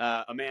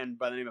a man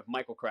by the name of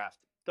Michael Kraft.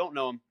 Don't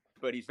know him,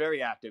 but he's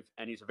very active,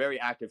 and he's a very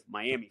active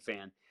Miami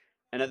fan.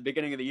 And at the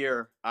beginning of the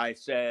year, I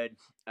said,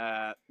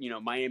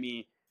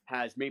 Miami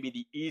has maybe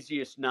the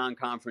easiest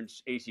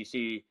non-conference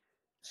ACC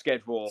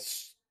schedule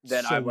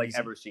that I've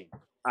ever seen.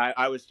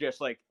 I was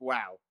just like,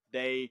 wow,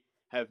 they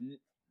have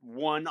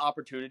one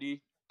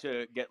opportunity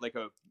to get like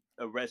a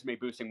resume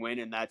boosting win,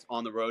 and that's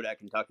on the road at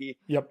Kentucky,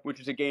 which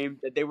is a game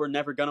that they were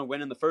never going to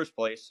win in the first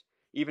place.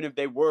 Even if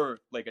they were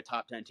like a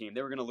top 10 team,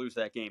 they were going to lose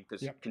that game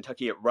because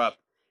Kentucky at Rupp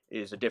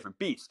is a different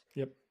beast.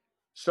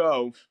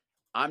 So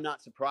I'm not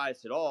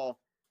surprised at all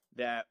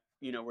that,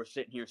 we're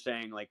sitting here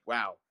saying like,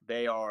 wow,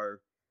 are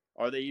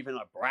they even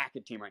a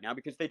bracket team right now?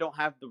 Because they don't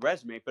have the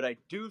resume, but I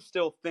do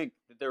still think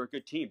that they're a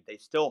good team. They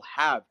still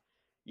have,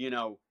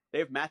 they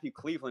have Matthew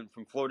Cleveland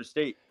from Florida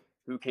State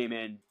who came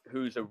in,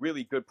 who's a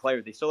really good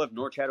player. They still have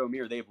Norchad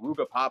Omier. They have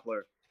Ruga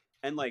Poplar.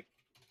 And like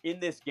in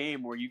this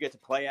game where you get to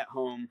play at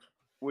home,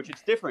 which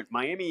it's different.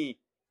 Miami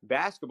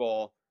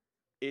basketball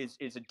is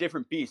a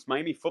different beast.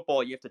 Miami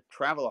football, you have to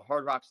travel to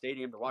Hard Rock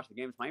Stadium to watch the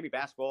games. Miami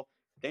basketball,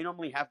 they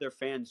normally have their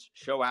fans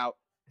show out,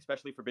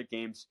 especially for big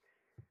games.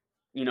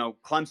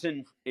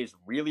 Clemson is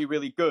really,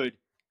 really good,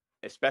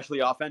 especially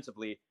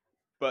offensively,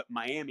 but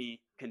Miami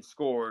can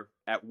score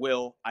at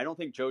will. I don't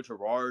think Joe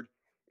Girard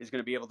is going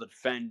to be able to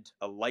defend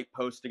a light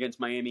post against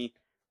Miami.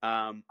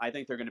 I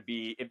think they're going to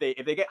be, if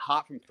they get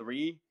hot from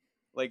 3,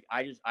 like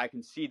I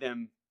can see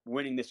them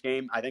winning this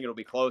game. I think it'll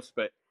be close,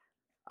 but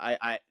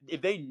I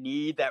if they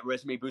need that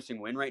resume boosting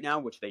win right now,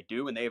 which they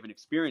do, and they have an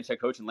experienced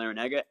head coach in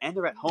Larinaga, and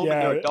they're at home and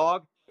they're a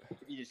dog,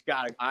 you just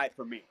got to eye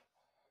for me.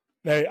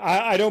 Hey,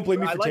 I don't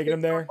blame you for taking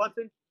them there.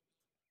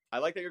 I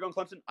like that you're going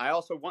Clemson. I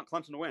also want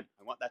Clemson to win.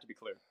 I want that to be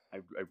clear. I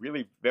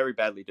really very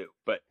badly do.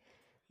 But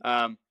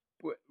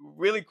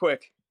really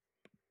quick,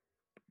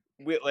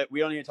 we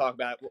don't need to talk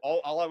about it.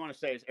 All I want to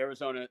say is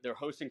Arizona, they're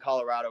hosting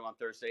Colorado on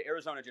Thursday.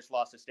 Arizona just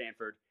lost to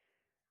Stanford.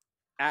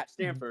 At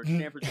Stanford,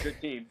 Stanford's a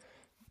good team.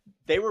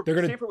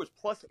 Stanford was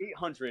plus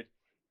 800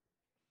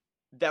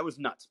 that was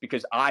nuts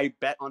because I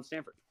bet on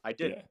Stanford. I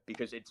did Yeah.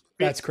 because it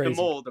That's fits the crazy.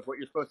 mold of what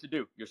you're supposed to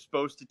do. You're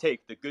supposed to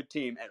take the good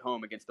team at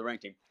home against the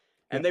ranked team,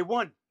 and Yeah. they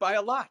won by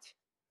a lot.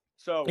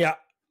 So Yeah,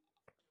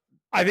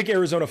 I think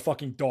Arizona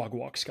fucking dog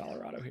walks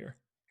Colorado here.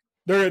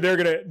 They're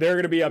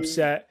gonna be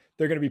upset.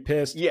 They're gonna be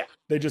pissed. yeah,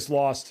 They just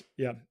lost.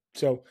 Yeah.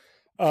 So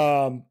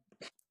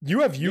you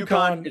have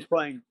UConn is UConn.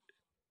 playing.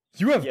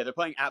 You have Yeah, they're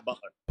playing at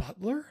Butler.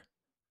 Butler?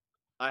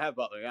 I have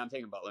Butler. Yeah, I'm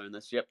taking Butler in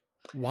this. Yep.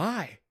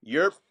 Why?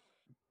 You're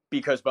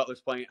because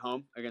Butler's playing at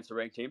home against a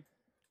ranked team,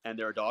 and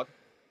they're a dog,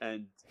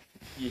 and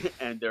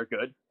they're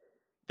good.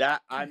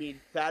 That I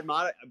mean, Thad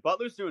Matta,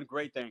 Butler's doing a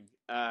great thing.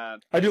 I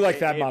do like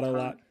Thad Matta a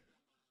lot.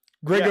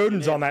 Greg Yeah,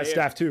 Oden's on that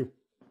staff too.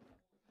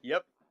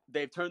 Yep,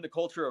 they've turned the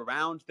culture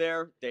around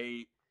there.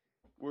 They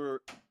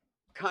were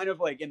kind of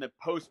like in the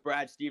post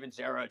Brad Stevens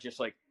era, just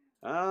like,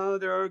 oh,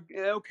 they're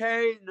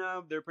okay.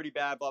 No, they're pretty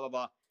bad. Blah blah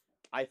blah.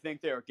 I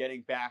think they're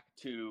getting back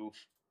to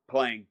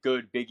playing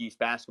good Big East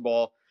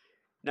basketball.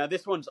 Now,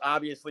 this one's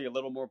obviously a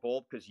little more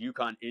bold because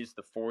UConn is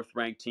the 4th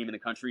ranked team in the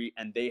country,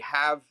 and they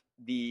have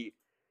the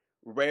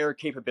rare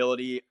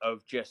capability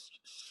of just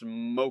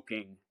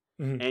smoking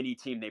any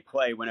team they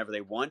play whenever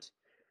they want.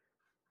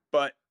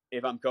 But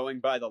if I'm going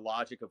by the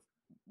logic of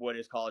what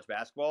is college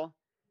basketball,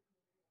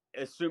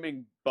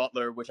 assuming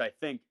Butler, which I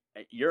think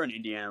you're an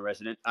Indiana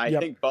resident, I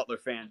think Butler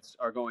fans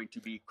are going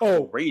to be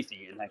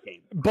crazy in that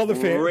game. Butler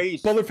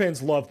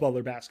fans love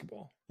Butler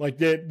basketball. Like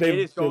they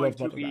love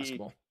Butler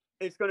basketball.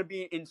 It's going to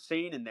be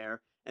insane in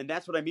there. And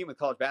that's what I mean with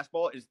college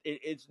basketball is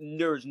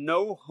there's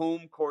no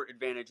home court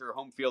advantage or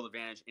home field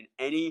advantage in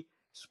any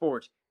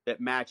sport that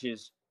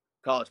matches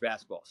college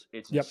basketballs.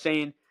 It's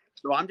insane.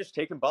 So I'm just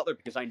taking Butler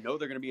because I know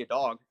they're going to be a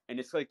dog. And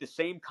it's like the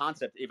same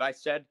concept.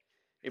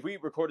 If we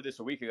recorded this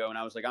a week ago and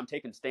I was like, I'm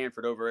taking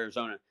Stanford over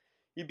Arizona,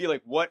 you'd be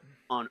like, what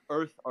on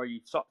earth are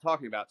you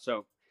talking about?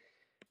 So,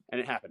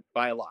 and it happened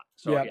by a lot.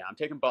 So yeah, I'm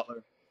taking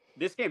Butler.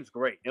 This game's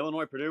great.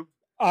 Illinois, Purdue.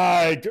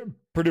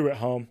 Purdue at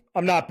home.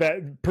 I'm not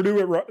betting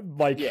Purdue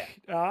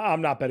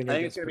I'm not betting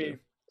against Purdue.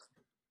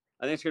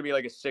 I think it's gonna be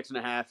like a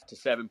 6.5 to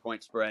 7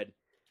 point spread.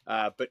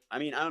 But I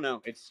mean, I don't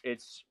know.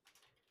 It's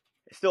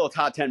still a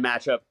top 10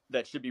 matchup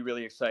that should be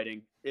really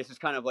exciting. This is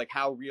kind of like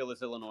how real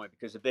is Illinois?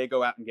 Because if they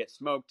go out and get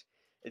smoked,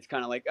 it's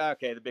kind of like,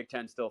 okay, the Big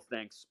Ten still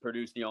stinks.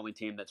 Purdue's the only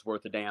team that's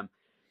worth a damn.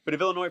 But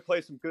if Illinois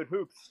plays some good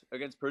hoops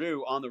against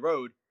Purdue on the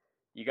road,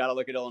 you got to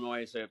look at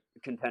Illinois as a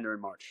contender in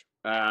March.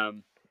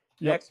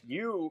 Next,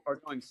 you are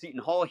going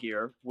Seton Hall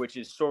here, which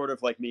is sort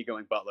of like me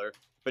going Butler,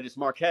 but it's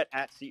Marquette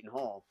at Seton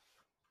Hall.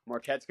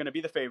 Marquette's going to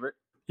be the favorite.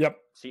 Yep.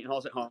 Seton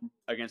Hall's at home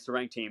against a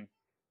ranked team.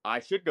 I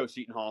should go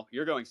Seton Hall.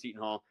 You're going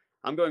Seton Hall.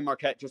 I'm going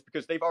Marquette just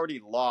because they've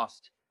already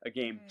lost a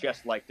game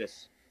just like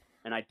this,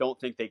 and I don't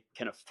think they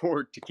can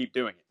afford to keep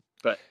doing it.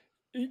 But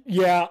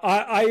yeah,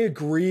 I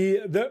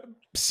agree.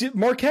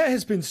 Marquette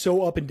has been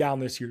so up and down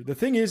this year. The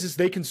thing is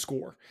they can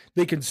score.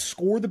 They can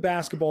score the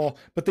basketball,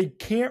 but they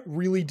can't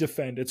really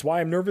defend. It's why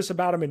I'm nervous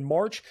about them in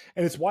March,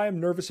 and it's why I'm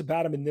nervous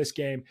about them in this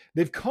game.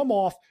 They've come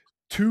off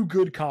 2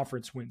 good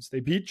conference wins.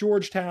 They beat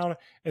Georgetown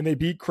and they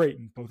beat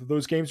Creighton. Both of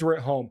those games were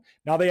at home.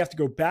 Now they have to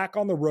go back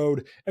on the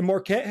road, and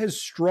Marquette has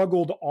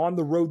struggled on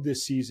the road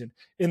this season.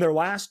 In their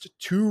last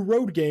 2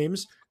 road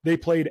games, they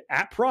played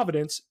at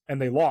Providence and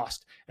they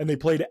lost, and they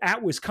played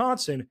at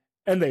Wisconsin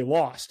and they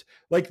lost.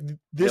 Like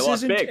this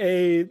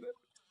isn't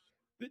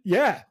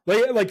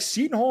like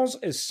Seton Hall's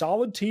a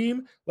solid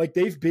team. Like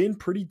they've been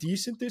pretty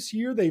decent this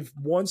year. They've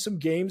won some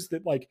games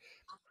that like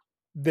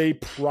they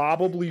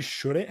probably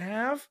shouldn't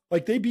have.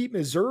 Like they beat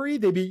Missouri,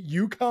 they beat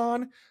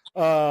UConn.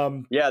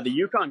 The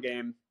UConn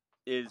game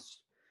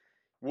is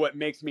what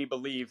makes me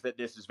believe that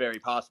this is very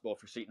possible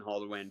for Seton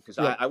Hall to win because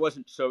I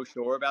wasn't so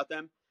sure about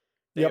them.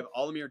 They have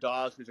Olamir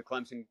Dawes, who's a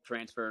Clemson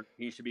transfer.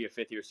 He should be a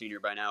 5th-year senior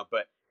by now,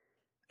 but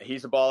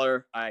he's a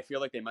baller. I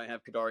feel like they might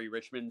have Kadari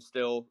Richmond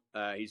still.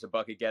 He's a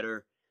bucket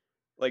getter.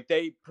 Like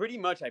they pretty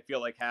much, I feel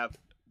like, have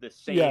the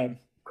same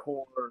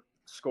core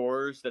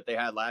scorers that they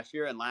had last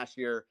year. And last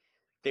year,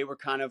 they were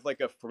kind of like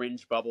a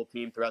fringe bubble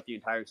team throughout the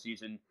entire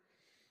season.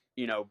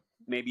 You know,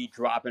 maybe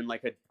dropping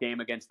like a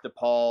game against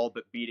DePaul,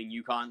 but beating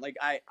UConn. Like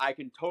I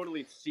can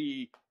totally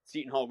see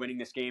Seton Hall winning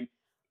this game.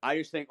 I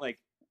just think like,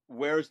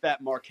 where's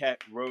that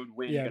Marquette road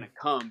win going to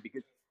come?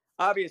 Because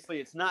obviously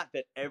it's not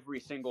that every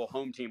single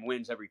home team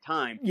wins every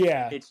time.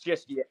 Yeah. It's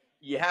just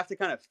you have to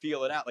kind of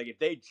feel it out. Like if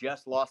they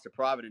just lost to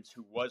Providence,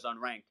 who was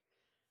unranked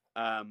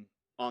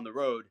on the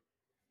road,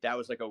 that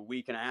was like a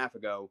week and a half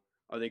ago.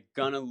 Are they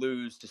going to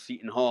lose to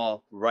Seton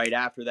Hall right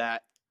after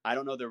that? I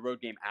don't know their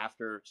road game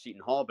after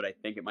Seton Hall, but I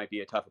think it might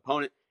be a tough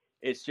opponent.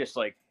 It's just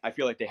like I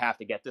feel like they have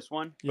to get this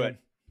one. But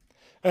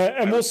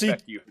and we'll see.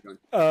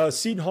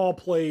 Seton Hall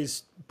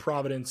plays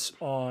Providence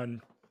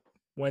on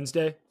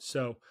Wednesday,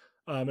 so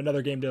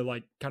another game to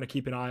like kind of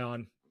keep an eye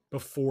on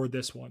before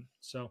this one.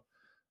 So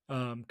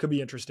could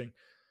be interesting.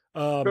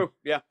 True.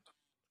 Yeah.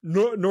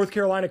 North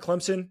Carolina,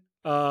 Clemson.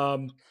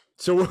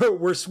 So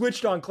we're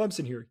switched on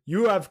Clemson here.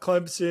 You have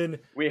Clemson.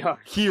 We are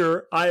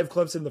here. I have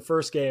Clemson the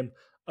first game.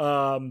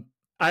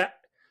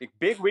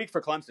 Big week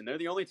for Clemson. They're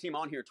the only team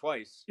on here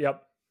twice.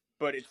 Yep.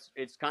 but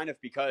it's kind of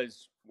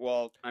because,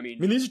 well, I mean,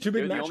 these are two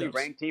big they're the matchups. only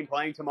ranked team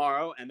playing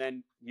tomorrow, and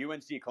then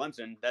UNC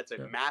Clemson. That's a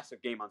Yeah.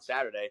 massive game on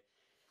Saturday.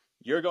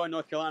 You're going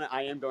North Carolina.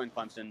 I am going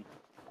Clemson.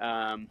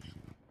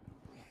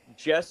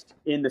 Just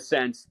in the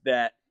sense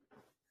that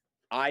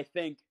I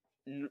think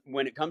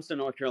when it comes to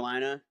North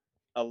Carolina,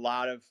 a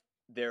lot of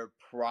their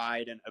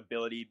pride and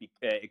ability,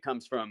 it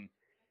comes from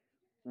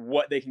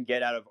what they can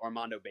get out of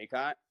Armando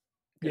Bacot.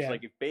 Because,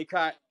 like, if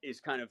Bacot is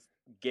kind of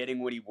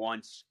getting what he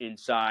wants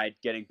inside,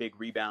 getting big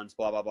rebounds,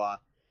 blah, blah, blah,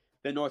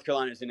 then North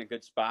Carolina is in a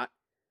good spot.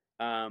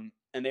 And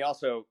they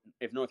also,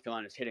 if North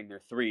Carolina is hitting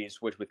their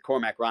threes, which with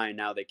Cormac Ryan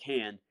now they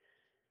can,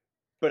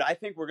 but I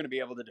think we're going to be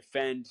able to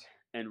defend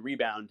and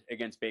rebound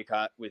against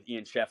Bacot with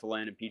Ian Sheffield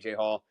and PJ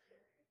Hall.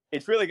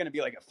 It's really going to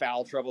be like a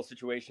foul trouble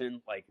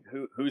situation, like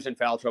who's in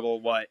foul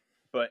trouble, what.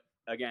 But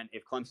again,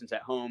 if Clemson's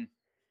at home,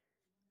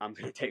 I'm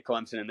going to take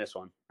Clemson in this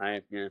one.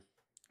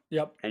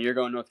 Yep. And you're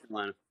going North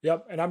Carolina.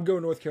 Yep. And I'm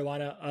going North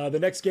Carolina. The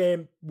next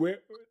game,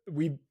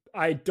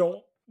 I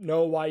don't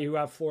know why you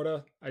have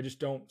Florida. I just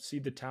don't see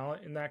the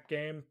talent in that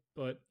game.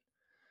 But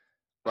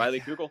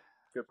Riley Kugel,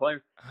 good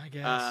player. I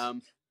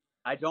guess.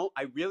 I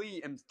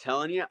really am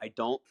telling you, I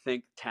don't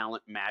think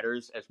talent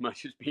matters as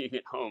much as being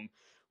at home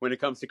when it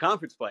comes to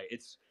conference play.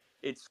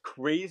 It's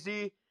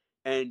crazy,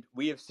 and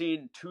we have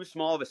seen too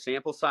small of a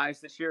sample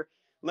size this year.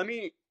 I'm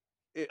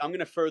going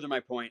to further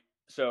my point.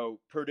 So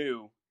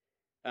Purdue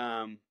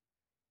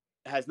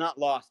has not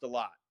lost a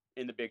lot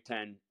in the Big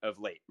Ten of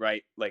late,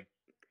 right? Like,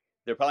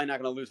 they're probably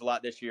not going to lose a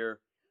lot this year.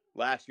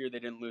 Last year, they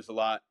didn't lose a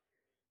lot.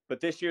 But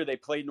this year, they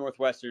played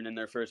Northwestern in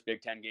their first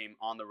Big Ten game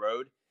on the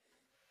road.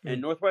 And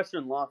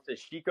Northwestern lost to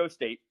Chico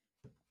State,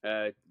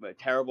 a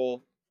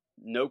terrible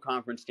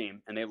no-conference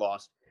team, and they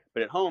lost.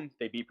 But at home,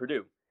 they beat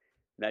Purdue.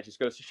 And that just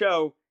goes to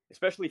show,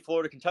 especially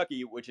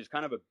Florida-Kentucky, which is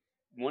kind of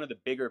one of the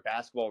bigger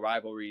basketball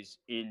rivalries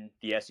in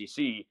the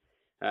SEC,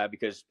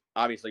 because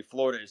obviously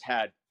Florida has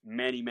had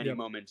many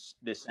moments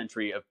this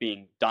century of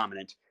being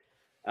dominant.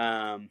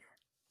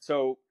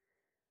 So,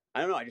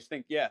 I don't know. I just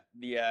think, the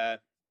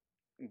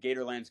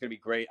Gatorland's going to be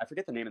great. I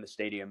forget the name of the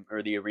stadium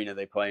or the arena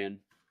they play in.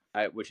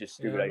 Which is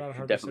stupid. Yeah, I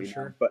should definitely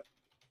know. But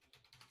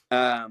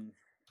I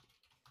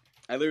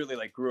literally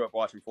grew up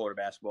watching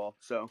Florida basketball,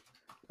 so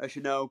I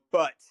should know.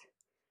 But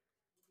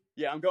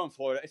yeah, I'm going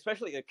Florida.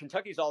 Especially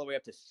Kentucky's all the way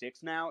up to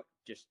 6 now.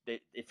 Just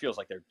it feels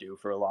like they're due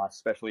for a loss,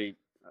 especially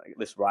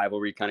this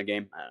rivalry kind of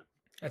game.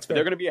 That's fair.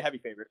 They're going to be a heavy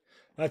favorite.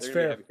 That's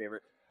fair. Heavy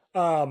favorite.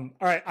 All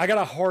right, I got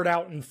a hard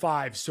out in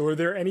 5. So, are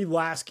there any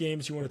last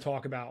games you want to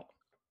talk about?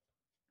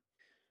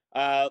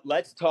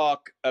 Let's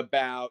talk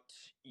about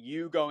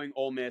you going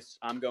Ole Miss.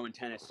 I'm going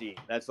Tennessee.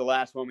 That's the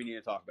last one we need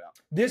to talk about.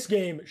 This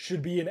game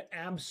should be an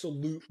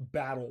absolute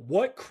battle.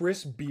 What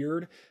Chris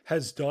Beard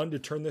has done to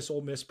turn this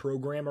Ole Miss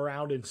program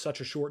around in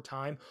such a short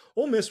time.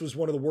 Ole Miss was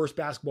one of the worst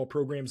basketball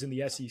programs in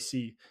the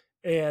SEC.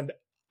 And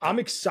I'm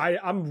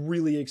excited. I'm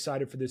really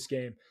excited for this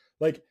game.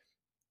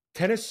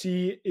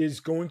 Tennessee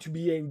is going to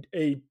be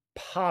a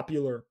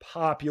popular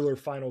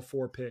Final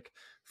Four pick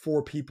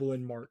for people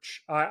in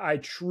March. I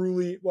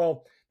truly,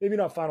 well, maybe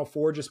not Final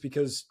Four just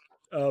because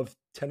of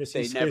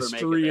Tennessee's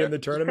history in the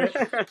tournament.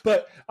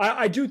 But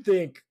I do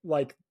think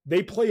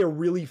they play a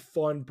really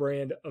fun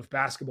brand of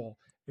basketball,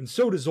 and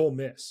so does Ole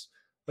Miss.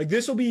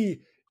 This will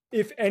be,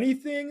 if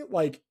anything,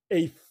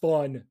 a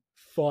fun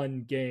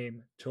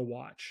game to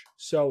watch.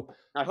 So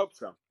I hope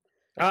so.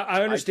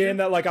 I understand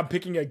that I'm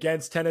picking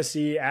against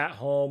Tennessee at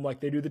home,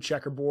 they do the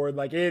checkerboard.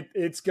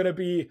 It's gonna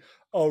be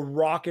a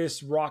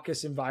raucous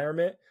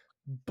environment,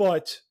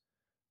 but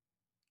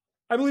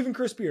I believe in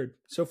Chris Beard,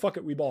 so fuck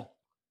it, we ball.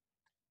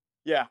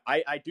 Yeah,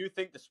 I do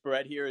think the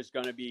spread here is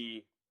going to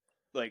be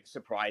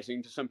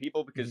surprising to some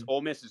people because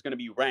Ole Miss is going to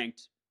be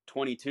ranked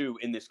 22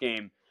 in this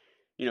game,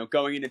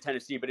 going into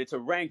Tennessee. But it's a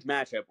ranked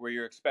matchup where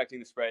you're expecting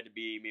the spread to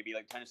be maybe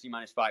Tennessee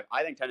 -5.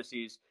 I think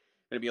Tennessee's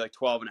going to be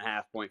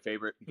 12.5 point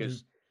favorite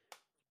because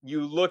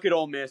you look at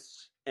Ole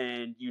Miss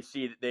and you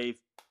see that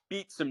they've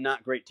beat some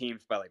not great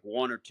teams by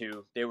 1 or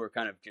 2. They were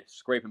kind of just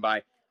scraping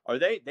by.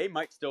 They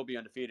might still be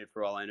undefeated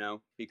for all I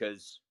know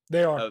because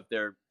they are of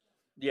their.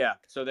 Yeah,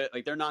 so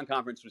their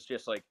non-conference was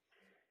just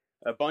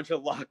a bunch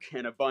of luck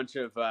and a bunch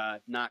of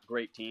not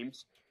great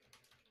teams.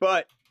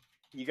 But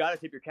you got to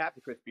tip your cap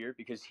to Chris Beard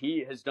because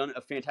he has done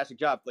a fantastic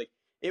job.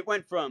 It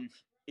went from,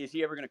 is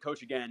he ever going to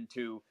coach again,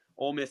 to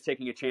Ole Miss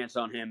taking a chance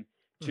on him,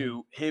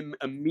 to him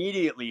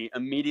immediately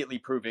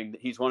proving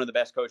that he's one of the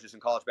best coaches in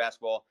college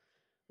basketball.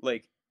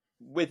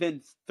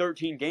 Within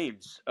 13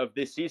 games of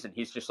this season,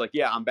 he's just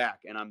yeah, I'm back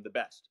and I'm the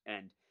best.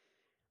 And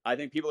I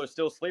think people are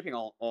still sleeping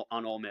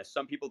on Ole Miss.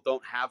 Some people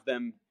don't have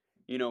them,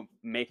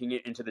 making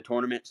it into the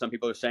tournament. Some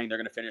people are saying they're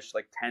going to finish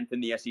 10th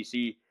in the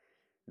SEC.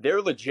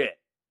 They're legit.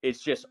 It's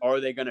just, are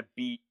they going to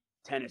beat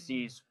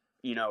Tennessee's,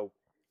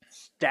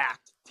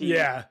 stacked team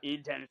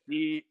in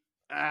Tennessee?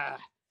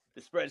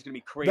 The spread is going to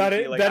be crazy.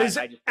 That is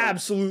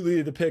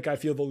absolutely the pick I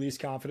feel the least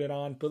confident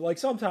on. But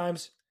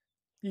sometimes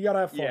you got to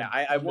have fun. Yeah,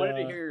 I wanted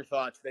to hear your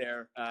thoughts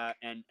there.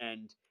 And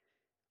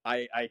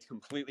I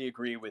completely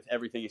agree with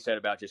everything you said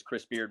about just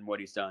Chris Beard and what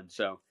he's done.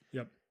 So,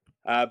 yep.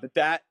 But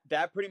that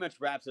pretty much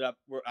wraps it up.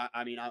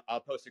 I mean, I'll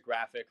post a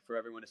graphic for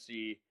everyone to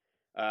see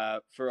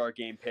for our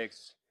game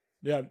picks.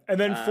 Yeah. And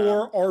then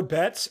for our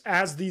bets,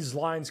 as these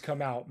lines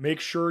come out,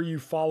 make sure you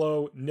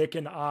follow Nick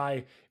and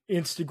I,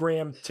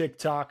 Instagram,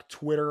 TikTok,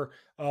 Twitter.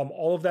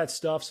 All of that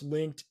stuff's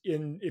linked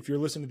in, if you're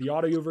listening to the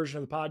audio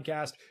version of the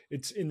podcast,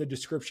 it's in the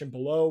description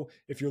below.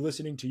 If you're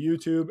listening to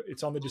YouTube,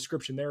 it's on the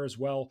description there as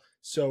well.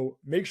 So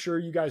make sure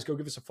you guys go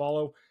give us a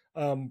follow.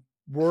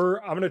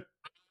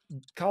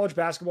 College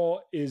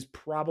basketball is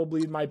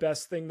probably my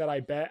best thing that I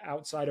bet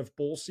outside of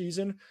bowl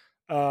season.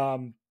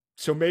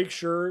 So make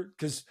sure,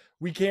 because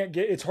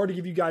it's hard to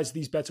give you guys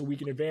these bets a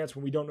week in advance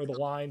when we don't know the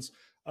lines.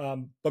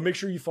 But make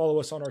sure you follow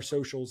us on our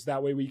socials.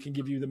 That way we can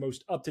give you the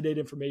most up-to-date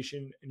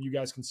information and you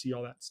guys can see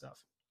all that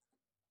stuff.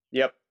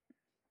 Yep.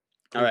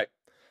 Cool.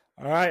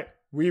 All right.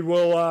 We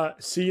will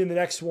see you in the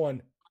next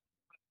one.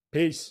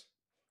 Peace.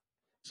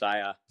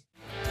 Saya.